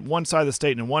from one side of the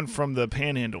state and one from the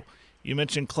Panhandle. You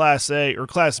mentioned Class A or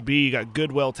Class B. You got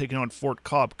Goodwell taking on Fort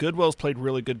Cobb. Goodwell's played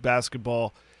really good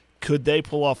basketball. Could they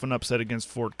pull off an upset against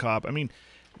Fort Cobb? I mean,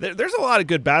 there's a lot of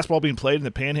good basketball being played in the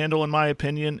Panhandle, in my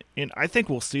opinion, and I think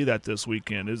we'll see that this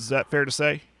weekend. Is that fair to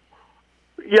say?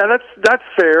 Yeah, that's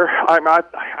fair.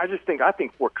 I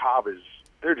think Fort Cobb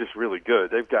they're just really good.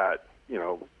 They've got,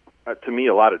 to me,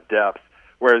 a lot of depth,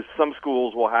 whereas some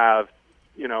schools will have,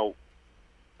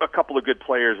 a couple of good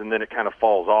players and then it kind of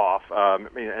falls off.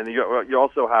 And you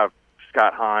also have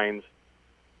Scott Hines,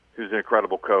 who's an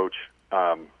incredible coach,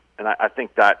 and I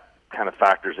think that kind of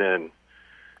factors in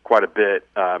quite a bit.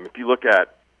 If you look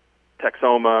at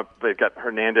Texoma, they've got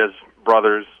Hernandez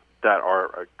brothers that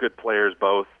are good players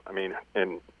both. I mean,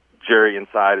 and Jerry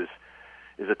inside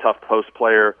is a tough post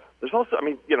player. There's also,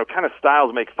 kind of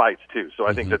styles make fights too. So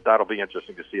I think that'll be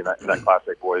interesting to see in that Class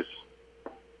A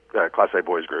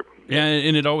boys group. Yeah,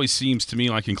 and it always seems to me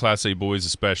like in Class A boys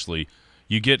especially,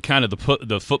 you get kind of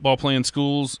the football playing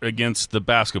schools against the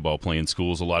basketball playing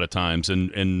schools a lot of times,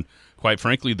 and quite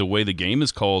frankly, the way the game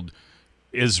is called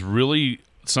is really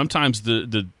sometimes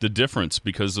the difference,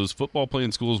 because those football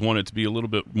playing schools want it to be a little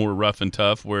bit more rough and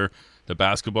tough, where the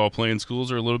basketball playing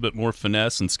schools are a little bit more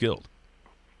finesse and skilled.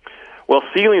 Well,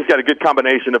 Ceiling's got a good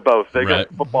combination of both. They got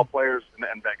football players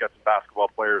and they got some basketball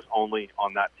players only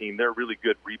on that team. They're a really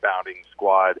good rebounding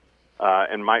squad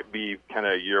and might be kind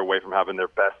of a year away from having their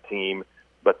best team.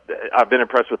 But I've been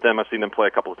impressed with them. I've seen them play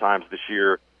a couple of times this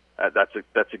year. That's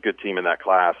a good team in that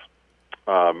class.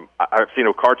 I've seen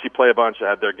Okarche play a bunch. I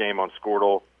had their game on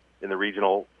Squirtle in the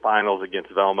regional finals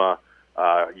against Velma.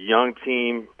 Young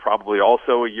team, probably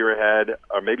also a year ahead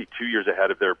or maybe 2 years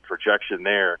ahead of their projection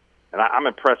there. And I'm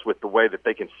impressed with the way that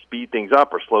they can speed things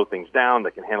up or slow things down.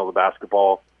 They can handle the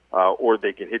basketball, or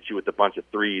they can hit you with a bunch of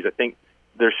threes. I think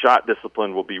their shot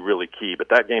discipline will be really key. But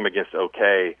that game against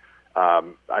OK,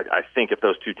 I think if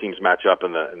those two teams match up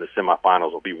in the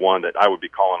semifinals, will be one that I would be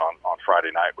calling on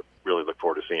Friday night. Would really look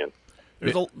forward to seeing.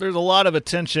 There's a lot of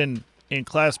attention in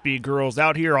Class B girls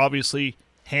out here. Obviously,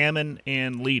 Hammond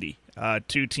and Leedy,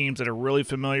 two teams that are really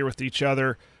familiar with each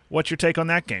other. What's your take on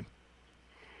that game?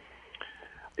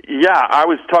 Yeah, I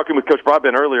was talking with Coach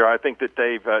Broadbent earlier. I think that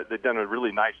they've done a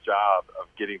really nice job of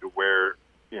getting to where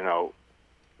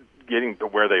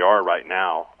they are right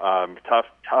now. Tough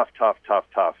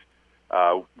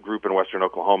group in Western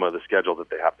Oklahoma. The schedule that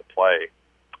they have to play.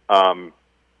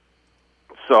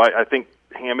 So I think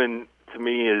Hammond, to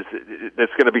me,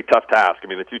 it's going to be a tough task. I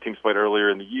mean, the two teams played earlier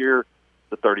in the year,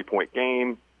 the 30-point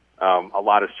game. A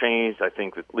lot has changed. I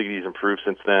think that Leedy's improved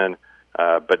since then,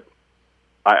 but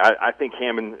I think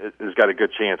Hammond has got a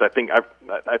good chance. I think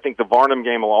the Varnum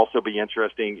game will also be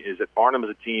interesting. Is that Varnum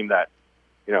is a team that,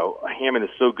 Hammond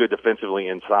is so good defensively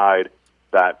inside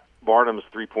that Varnum's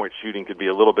three-point shooting could be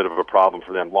a little bit of a problem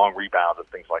for them, long rebounds and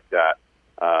things like that.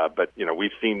 But,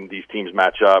 we've seen these teams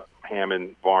match up,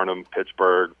 Hammond, Varnum,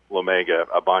 Pittsburgh, Lomega,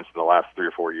 a bunch in the last 3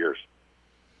 or 4 years.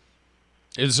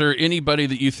 Is there anybody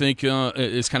that you think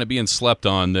is kind of being slept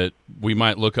on that we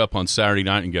might look up on Saturday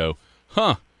night and go,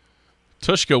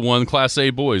 Tushka won Class A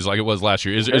boys like it was last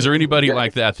year? Is there anybody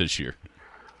like that this year?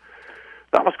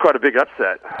 That was quite a big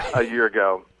upset a year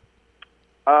ago.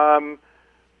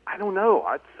 I don't know.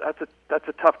 That's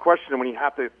a tough question. When you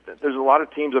have to, there's a lot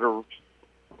of teams that are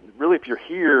really, if you're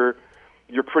here,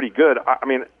 you're pretty good. I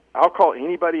mean, I'll call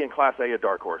anybody in Class A a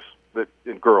dark horse. That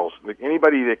in girls, like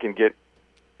anybody that can get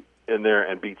in there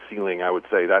and beat Sealing, I would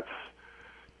say that's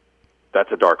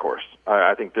a dark horse.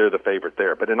 I think they're the favorite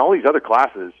there. But in all these other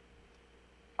classes,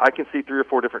 I can see 3 or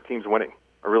 4 different teams winning.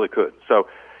 I really could. So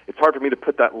it's hard for me to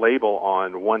put that label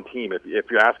on one team. If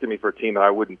you're asking me for a team that I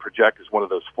wouldn't project as one of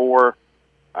those 4,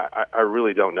 I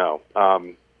really don't know.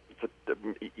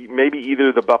 Maybe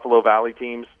either the Buffalo Valley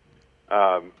teams.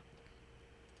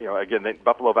 Again,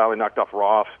 Buffalo Valley knocked off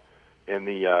Roth in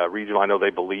the regional. I know they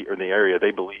believe, or in the area,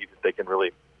 they believe that they can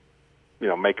really,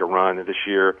 make a run this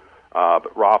year.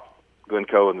 But Roth,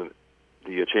 Glencoe, and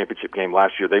the championship game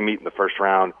last year, they meet in the first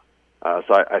round.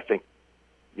 So I think,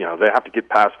 they have to get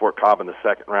past Fort Cobb in the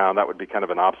second round. That would be kind of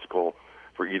an obstacle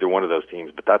for either one of those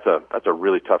teams. But that's a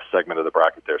really tough segment of the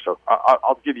bracket there. So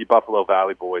I'll give you Buffalo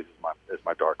Valley boys as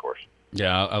my dark horse.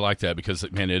 Yeah, I like that because,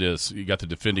 man, it is. You got the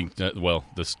defending,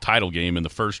 this title game in the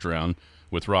first round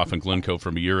with Roth and Glencoe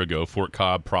from a year ago. Fort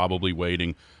Cobb probably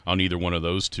waiting on either one of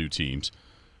those two teams.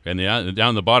 And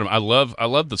down the bottom, I love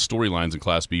the storylines in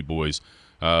Class B boys.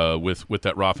 With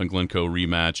that Roth and Glencoe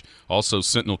rematch. Also,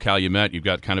 Sentinel Calumet, you've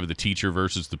got kind of the teacher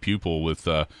versus the pupil with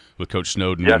Coach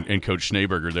Snowden and Coach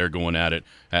Schneeberger. They're going at it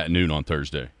at noon on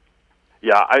Thursday.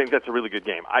 Yeah, I think that's a really good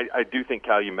game. I do think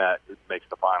Calumet makes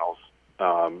the finals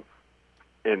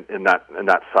in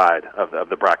that side of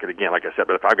the bracket again. Like I said,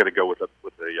 but if I've got to go with the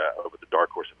dark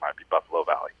horse, it might be Buffalo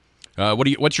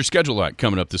Valley. What's your schedule like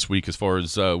coming up this week as far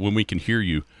as when we can hear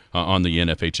you on the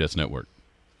NFHS network?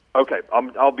 Okay,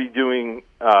 I'll be doing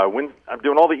I'm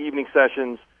doing all the evening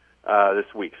sessions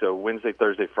this week. So Wednesday,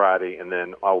 Thursday, Friday, and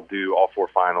then I'll do all 4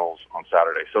 finals on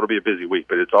Saturday. So it'll be a busy week,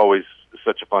 but it's always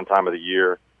such a fun time of the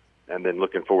year. And then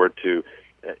looking forward to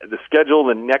the schedule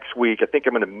the next week. I think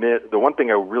I'm going to miss the one thing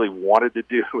I really wanted to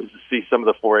do was to see some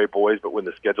of the 4A boys, but when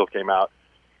the schedule came out,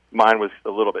 mine was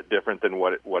a little bit different than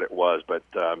what it was. But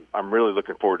I'm really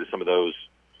looking forward to some of those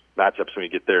matchups when we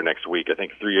get there next week. I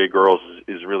think 3A girls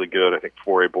is really good. I think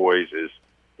 4A boys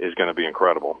is going to be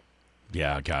incredible.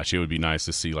 Yeah, gosh, it would be nice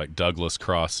to see like Douglas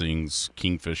Crossings,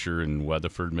 Kingfisher, and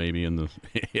Weatherford maybe in the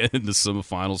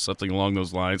semifinals, something along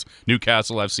those lines.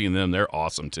 Newcastle, I've seen them; they're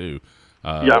awesome too.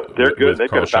 Yeah, they're good. They've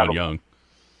got to battle. Young.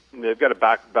 They've got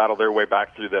to battle their way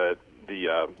back through the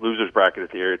losers bracket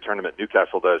at the area tournament.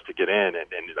 Newcastle does to get in, and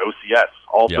OCS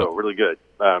also really good.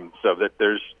 So that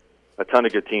there's a ton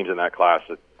of good teams in that class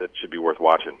that should be worth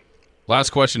watching.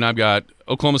 Last question I've got,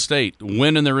 Oklahoma State,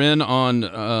 win and they're in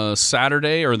on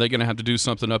Saturday, or are they going to have to do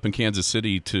something up in Kansas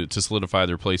City to solidify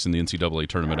their place in the NCAA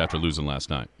tournament after losing last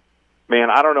night? Man,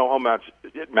 I don't know how much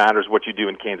it matters what you do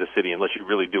in Kansas City unless you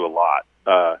really do a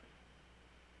lot.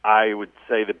 I would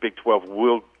say the Big 12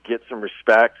 will get some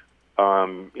respect.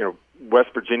 West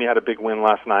Virginia had a big win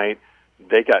last night.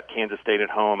 They got Kansas State at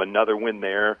home. Another win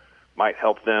there might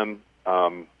help them.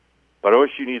 But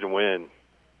OSU needs to win.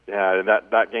 Yeah,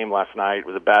 that game last night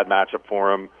was a bad matchup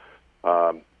for them.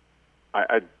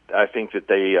 I think that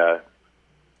they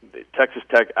Texas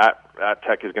Tech at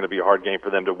Tech is going to be a hard game for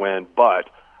them to win. But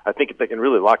I think if they can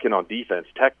really lock in on defense,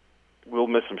 Tech will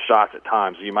miss some shots at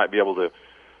times. So you might be able to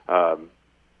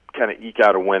kind of eke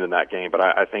out a win in that game. But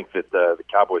I think that the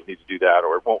Cowboys need to do that,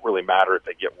 or it won't really matter if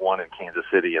they get one in Kansas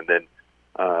City, and then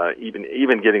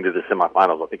even getting to the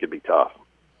semifinals, I think it'd be tough.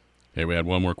 Hey, we had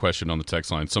one more question on the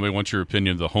text line. Somebody wants your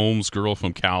opinion of the Holmes girl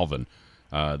from Calvin,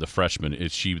 the freshman.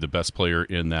 Is she the best player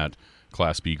in that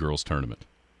Class B girls tournament?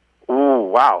 Oh,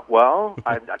 wow. Well,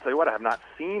 I tell you what, I have not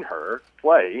seen her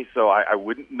play, so I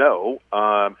wouldn't know.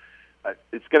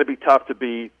 It's going to be tough to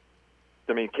beat.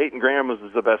 I mean, Caton Graham was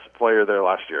the best player there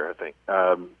last year, I think,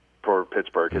 for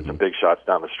Pittsburgh. Hit some big shots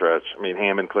down the stretch. I mean,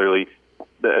 Hammond clearly,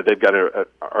 they've got an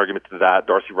argument to that.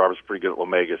 Darcy Roberts is pretty good at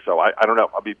Lomega, so I don't know.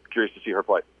 I'll be curious to see her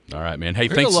play. All right, man. Hey,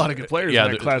 there's a lot of good players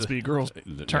in that Class B girls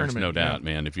tournament. No doubt,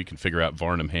 man. If you can figure out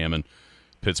Varnum, Hammond,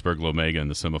 Pittsburgh, Lomega in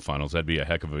the semifinals, that'd be a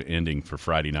heck of an ending for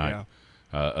Friday night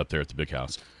up there at the Big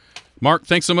House. Mark,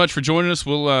 thanks so much for joining us.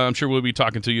 I'm sure we'll be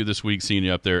talking to you this week, seeing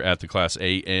you up there at the Class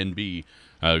A and B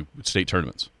state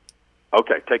tournaments.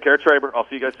 Okay. Take care, Traber. I'll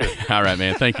see you guys soon. All right,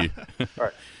 man. Thank you. All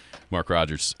right. Mark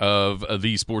Rogers of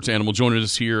The Sports Animal joining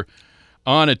us here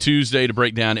on a Tuesday to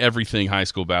break down everything high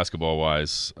school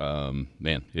basketball-wise.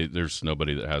 There's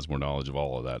nobody that has more knowledge of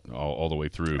all of that, all the way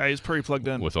through. He's pretty plugged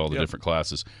in. With all the different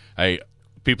classes.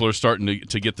 People are starting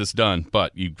to get this done,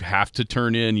 but you have to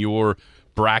turn in your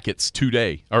brackets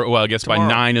today. I guess tomorrow. By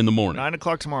 9 in the morning. 9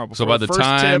 o'clock tomorrow, before so by the first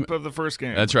time, tip of the first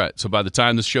game. That's right. So by the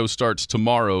time the show starts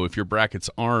tomorrow, if your brackets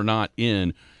are not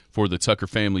in for the Tucker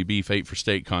Family Beef 8 for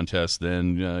State contest,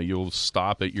 then you'll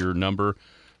stop at your number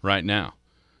right now.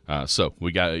 So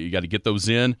you got to get those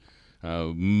in.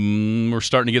 We're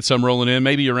starting to get some rolling in,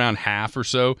 maybe around half or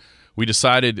so. We've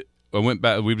decided 1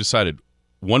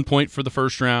 point for the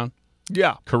first round.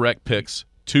 Yeah. Correct picks.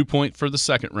 2 point for the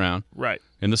second round. Right.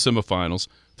 In the semifinals.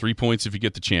 3 points if you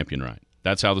get the champion right.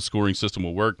 That's how the scoring system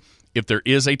will work. If there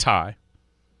is a tie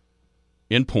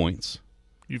in points.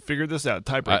 You figured this out.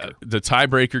 Tiebreaker. The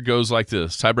tiebreaker goes like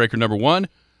this. Tiebreaker number 1,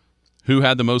 who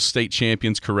had the most state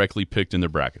champions correctly picked in their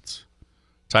brackets.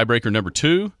 Tiebreaker number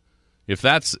 2, if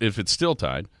it's still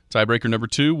tied, tiebreaker number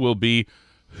 2 will be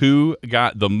who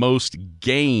got the most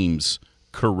games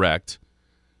correct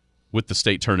with the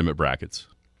state tournament brackets.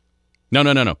 No.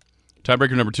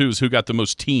 Tiebreaker number 2 is who got the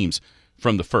most teams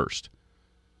from the first.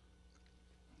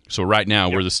 So right now,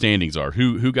 where the standings are,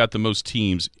 who got the most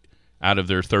teams out of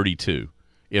their 32.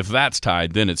 If that's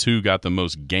tied, then it's who got the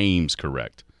most games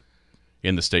correct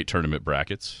in the state tournament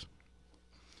brackets.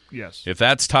 Yes. If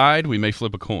that's tied, we may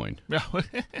flip a coin.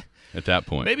 At that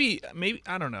point, maybe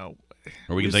I don't know.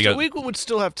 Or we would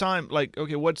still have time. Like,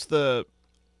 okay, what's the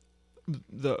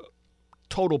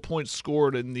total points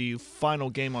scored in the final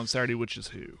game on Saturday, which is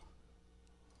who?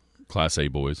 Class A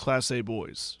boys. Class A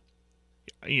boys.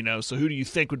 So who do you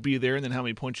think would be there, and then how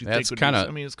many points you think would be?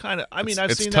 I mean, it's kind of. I mean,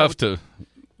 I've seen tough that.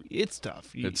 It's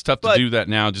tough. It's tough to do that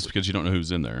now, just because you don't know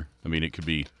who's in there. I mean, it could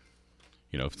be,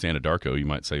 if it's Anadarko, you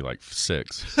might say like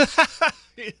 6.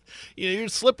 You're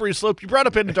slippery slope. You brought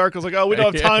up Anadarko. I was like, oh, we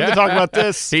don't have time to talk about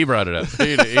this. He brought it up.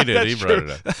 He did. He brought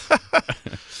it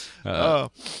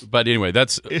up. But anyway,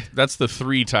 that's the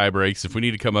 3 tie breaks. If we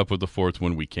need to come up with the 4th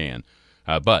one, we can.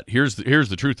 But here's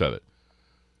the truth of it.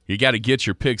 You got to get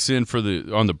your picks in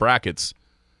on the brackets,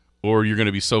 or you're going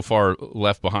to be so far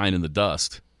left behind in the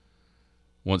dust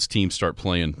once teams start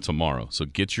playing tomorrow. So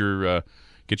get your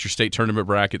state tournament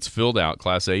brackets filled out,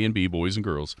 Class A and B, boys and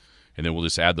girls, and then we'll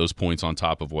just add those points on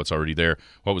top of what's already there.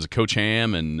 What was it, Coach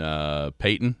Ham and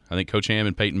Peyton? I think Coach Ham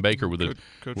and Peyton Baker were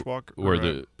Coach Walker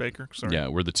Baker. Sorry. Yeah,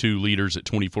 were the 2 leaders at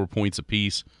 24 points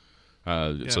apiece.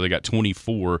 So they got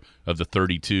 24 of the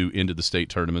 32 into the state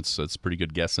tournaments. So that's pretty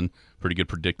good guessing, pretty good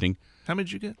predicting. How many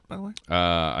did you get, by the way?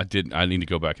 I need to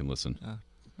go back and listen.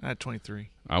 I had 23.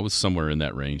 I was somewhere in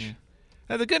that range. Yeah.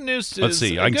 Now, the good news is... Let's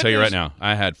see. I can tell you right now.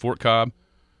 I had Fort Cobb.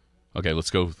 Okay,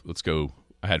 let's go.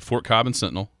 I had Fort Cobb and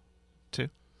Sentinel. 2.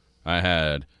 I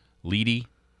had Leedy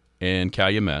and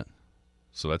Calumet.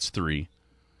 So that's 3.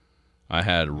 I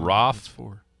had Roth. That's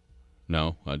 4.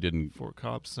 No, I didn't. Fort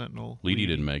Cobb, Sentinel. Leedy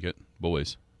didn't make it.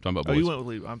 Boys. I'm talking about boys. Oh, you went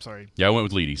with Leedy. I'm sorry. Yeah, I went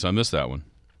with Leedy, so I missed that one.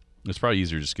 It's probably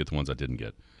easier just to get the ones I didn't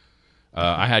get.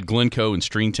 I had Glencoe and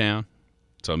Stringtown,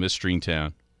 so I missed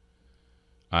Stringtown.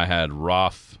 I had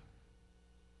Roth,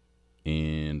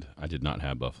 and I did not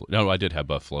have Buffalo. No, I did have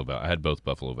Buffalo. I had both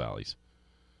Buffalo Valleys.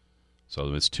 So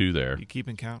I missed 2 there. You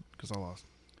keeping count? Because I lost.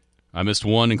 I missed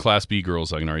 1 in Class B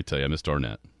girls. I can already tell you. I missed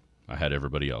Arnett. I had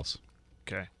everybody else.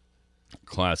 Okay.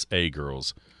 Class A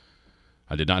girls.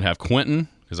 I did not have Quentin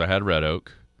because I had Red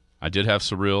Oak. I did have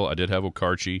Cyril. I did have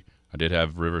Okarche. I did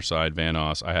have Riverside, Van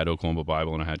Oss. I had Oklahoma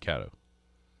Bible, and I had Caddo.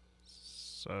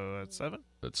 So that's 7?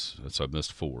 That's I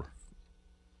missed 4.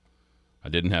 I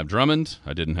didn't have Drummond.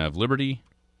 I didn't have Liberty.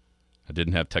 I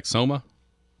didn't have Texoma.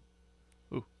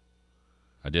 Ooh.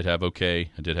 I did have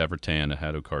OK. I did have Rattan. I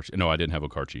had Okarche. No, I didn't have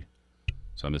Okarche.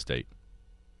 So I missed 8.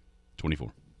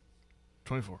 24.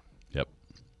 24. Yep.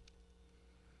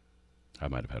 I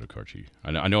might have had Okarche.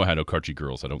 I know I had Okarche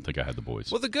girls. I don't think I had the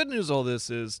boys. Well, the good news of all this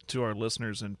is to our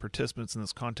listeners and participants in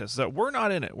this contest is that we're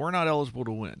not in it. We're not eligible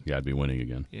to win. Yeah, I'd be winning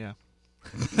again. Yeah.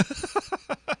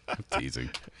 I'm teasing.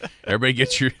 Everybody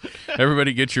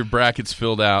get your brackets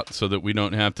filled out so that we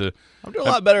don't have to. I'm doing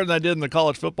a lot better than I did in the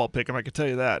college football pick 'em, I can tell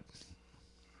you that.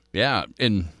 Yeah,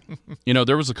 and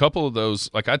there was a couple of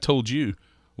those. Like I told you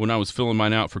when I was filling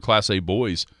mine out for Class A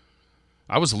boys,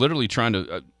 I was literally trying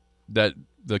to the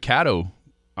Caddo.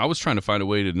 I was trying to find a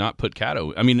way to not put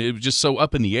Caddo. I mean, it was just so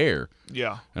up in the air.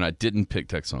 Yeah. And I didn't pick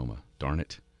Texoma. Darn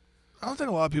it. I don't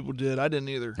think a lot of people did. I didn't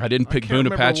either. I didn't pick Boone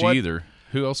Apache either.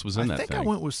 Who else was in that thing? I think I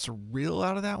went with Surreal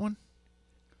out of that one.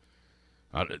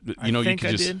 You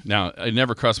could just. Now, it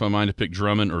never crossed my mind to pick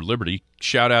Drummond or Liberty.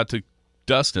 Shout out to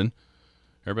Dustin,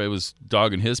 Everybody was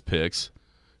dogging his picks.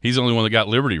 He's the only one that got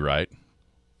Liberty right.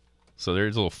 So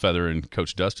there's a little feather in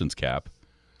Coach Dustin's cap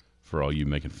for all you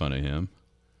making fun of him.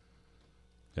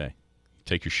 Okay.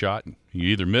 Take your shot. You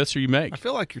either miss or you make. I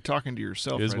feel like you're talking to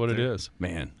yourself. It is what it is.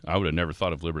 Man, I would have never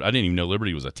thought of Liberty. I didn't even know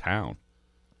Liberty was a town.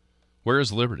 Where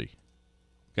is Liberty?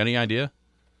 Got any idea?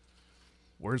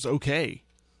 Where's OK?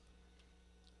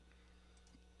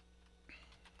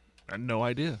 I had no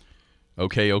idea.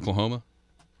 OK, Oklahoma?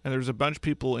 And there's a bunch of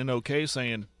people in OK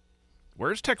saying,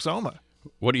 where's Texoma?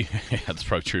 What do you? Yeah, that's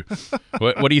probably true.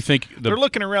 What do you think? They're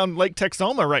looking around Lake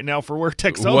Texoma right now for where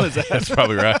Texoma's at. That's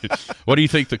probably right. What do you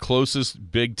think the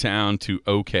closest big town to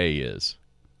OK is?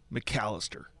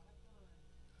 McAllister.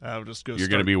 I'll just go. You're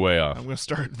going to be way off. I'm going to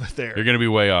start there. You're going to be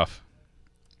way off.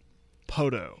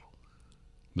 Poto.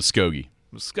 Muskogee.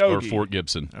 Or Fort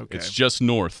Gibson. Okay. It's just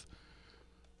north.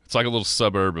 It's like a little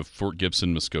suburb of Fort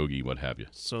Gibson, Muskogee, what have you.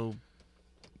 So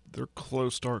they're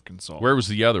close to Arkansas. Where was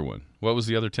the other one? What was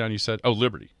the other town you said? Oh,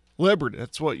 Liberty. Liberty.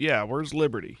 That's what. Yeah. Where's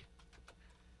Liberty?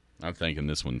 I'm thinking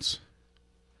this one's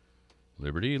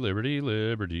Liberty, Liberty,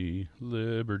 Liberty,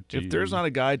 Liberty. If there's not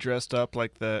a guy dressed up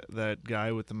like that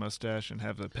guy with the mustache and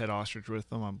have a pet ostrich with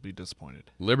them, I'll be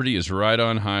disappointed. Liberty is right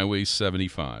on Highway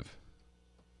 75.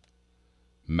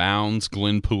 Mounds,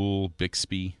 Glenpool,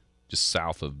 Bixby, just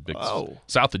south of Bixby. Oh.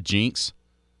 South of Jinx.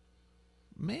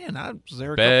 Man, I was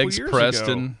there a Beggs, couple years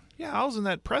Preston. ago. Yeah, I was in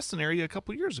that Preston area a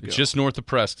couple years ago. It's just north of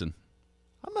Preston.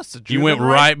 I must have. You went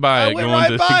right by it. I went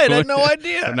right by it. I had no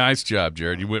idea. Nice job,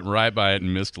 Jared. You went right by it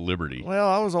and missed Liberty. Well,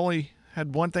 I was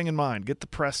had one thing in mind: get to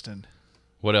Preston.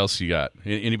 What else you got?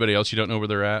 Anybody else you don't know where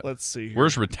they're at? Let's see. Here.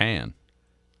 Where's Rattan?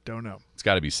 Don't know. It's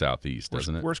got to be southeast,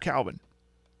 doesn't it? Where's Calvin?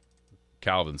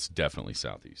 Calvin's definitely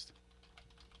southeast.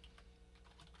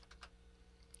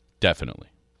 Definitely.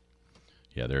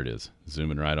 Yeah, there it is.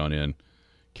 Zooming right on in.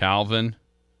 Calvin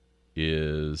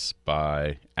is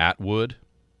by Atwood.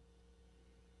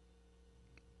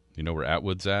 You know where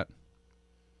Atwood's at?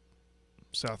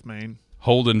 South Main.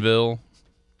 Holdenville.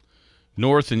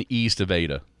 North and east of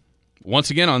Ada. Once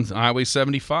again on Highway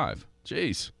 75.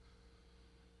 Jeez.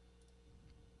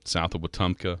 South of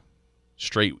Wetumpka.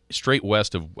 Straight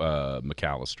west of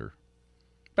McAllister.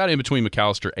 About in between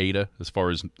McAllister and Ada as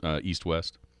far as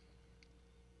east-west.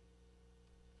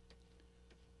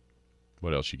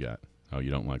 What else you got? Oh,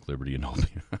 you don't like Liberty and Old.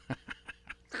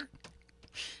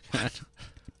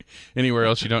 Anywhere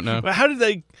else you don't know? How did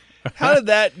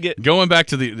that get? Going back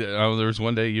to there was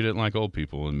one day you didn't like old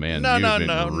people, and man, you've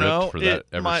been ripped for that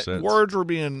ever since. Words were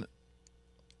being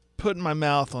put in my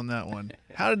mouth on that one.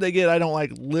 How did they get? I don't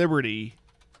like Liberty.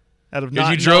 Out of because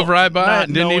you drove right by it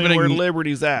and didn't even where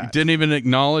Liberty's at. You didn't even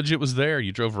acknowledge it was there.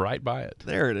 You drove right by it.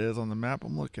 There it is on the map.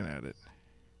 I'm looking at it.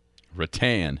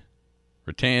 Rattan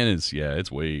is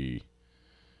it's way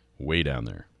down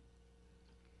there.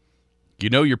 You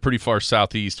know you're pretty far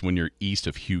southeast when you're east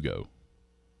of Hugo.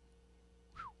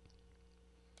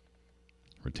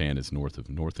 Rattan is north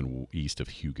and east of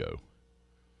Hugo.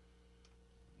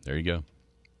 There you go.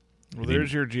 Well,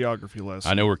 there's your geography lesson.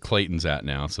 I know where Clayton's at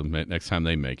now, so next time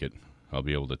they make it, I'll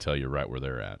be able to tell you right where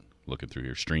they're at. Looking through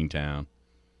here, Stringtown.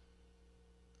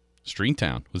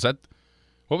 Was that?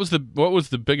 What was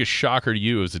the biggest shocker to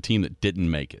you as a team that didn't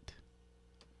make it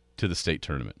to the state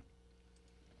tournament?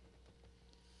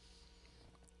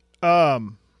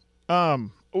 Oh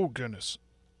goodness.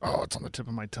 Oh, it's on the tip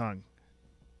of my tongue.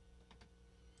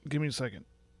 Give me a second.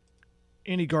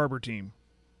 Any Garber team.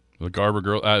 The Garber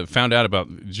girl. I found out about.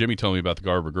 Jimmy told me about the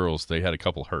Garber girls. They had a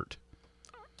couple hurt.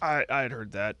 I had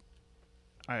heard that.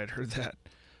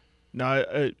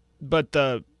 No,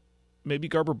 but maybe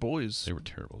Garber boys. They were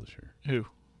terrible this year. Who?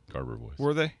 Garber boys.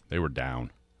 Were they? They were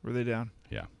down. Were they down?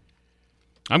 Yeah.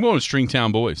 I'm going with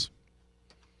Stringtown boys.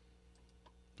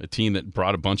 A team that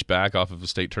brought a bunch back off of a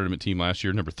state tournament team last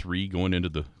year, number 3, going into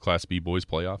the Class B boys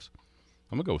playoffs.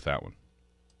 I'm going to go with that one.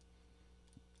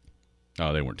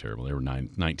 Oh, they weren't terrible. They were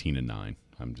 19-9.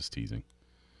 I'm just teasing.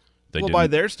 By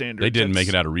their standards, they didn't make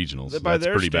it out of regionals. By that's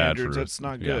their pretty standards, bad for that's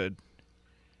not good.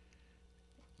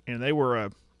 And they were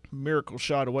a miracle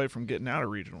shot away from getting out of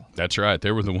regional. That's right.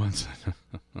 They were the ones.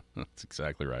 That's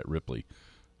exactly right. Ripley.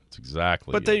 That's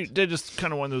exactly. But they just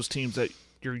kind of one of those teams that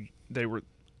they were.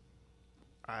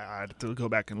 I had to go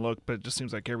back and look, but it just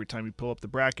seems like every time you pull up the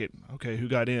bracket, okay, who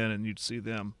got in, and you'd see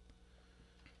them.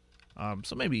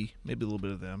 So maybe a little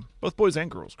bit of them. Both boys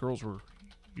and girls. Girls were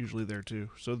usually there too.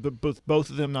 So both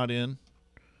of them not in.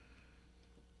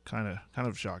 Kind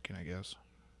of shocking, I guess.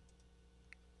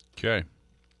 Okay.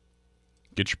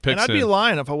 Get your picks in. And I'd be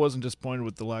lying if I wasn't disappointed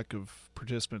with the lack of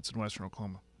participants in Western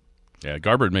Oklahoma. Yeah,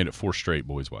 Garber had made it 4 straight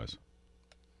boys-wise.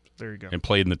 There you go. And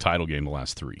played in the title game the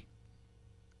last 3.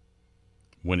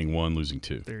 winning 1, losing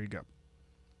 2. There you go.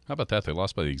 How about that? They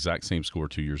lost by the exact same score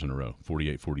 2 years in a row,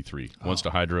 48-43. Once to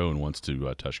Hydro and once to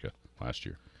Tushka last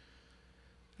year.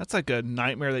 That's like a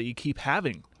nightmare that you keep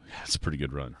having. That's a pretty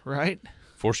good run. Right?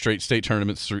 4 straight state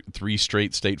tournaments, 3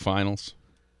 straight state finals.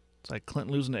 It's like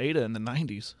Clinton losing to Ada in the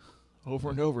 90s over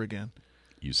and over again.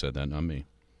 You said that, not me.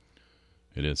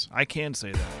 It is. I can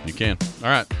say that. You can. All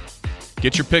right.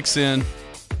 Get your picks in.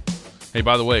 Hey,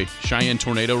 by the way, Cheyenne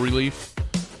tornado relief.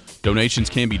 Donations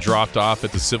can be dropped off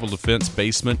at the Civil Defense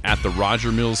basement at the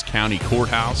Roger Mills County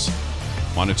Courthouse.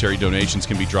 Monetary donations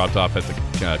can be dropped off at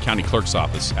the county clerk's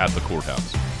office at the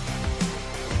courthouse.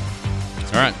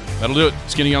 All right, that'll do it.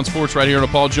 Skinny on Sports right here on a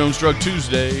Paul Jones Drug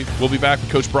Tuesday. We'll be back with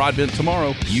Coach Broadbent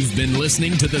tomorrow. You've been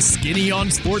listening to the Skinny on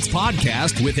Sports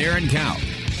podcast with Aaron Cow.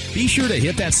 Be sure to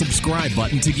hit that subscribe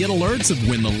button to get alerts of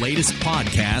when the latest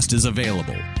podcast is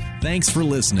available. Thanks for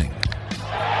listening.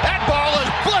 That ball is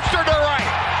blistered to right.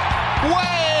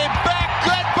 Way back.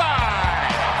 Goodbye.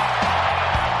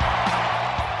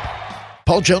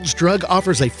 Paul Jones Drug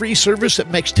offers a free service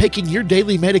that makes taking your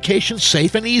daily medications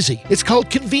safe and easy. It's called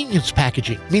convenience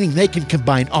packaging, meaning they can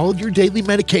combine all of your daily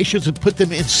medications and put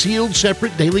them in sealed,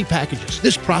 separate daily packages.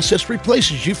 This process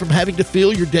replaces you from having to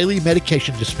fill your daily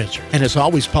medication dispenser. And as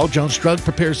always, Paul Jones Drug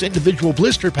prepares individual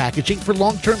blister packaging for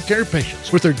long-term care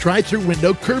patients. With their drive-through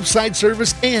window, curbside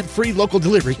service, and free local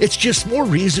delivery, it's just more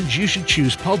reasons you should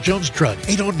choose Paul Jones Drug,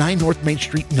 809 North Main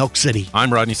Street, in Elk City.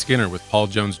 I'm Rodney Skinner with Paul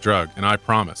Jones Drug, and I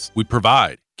promise we provide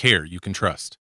care you can trust.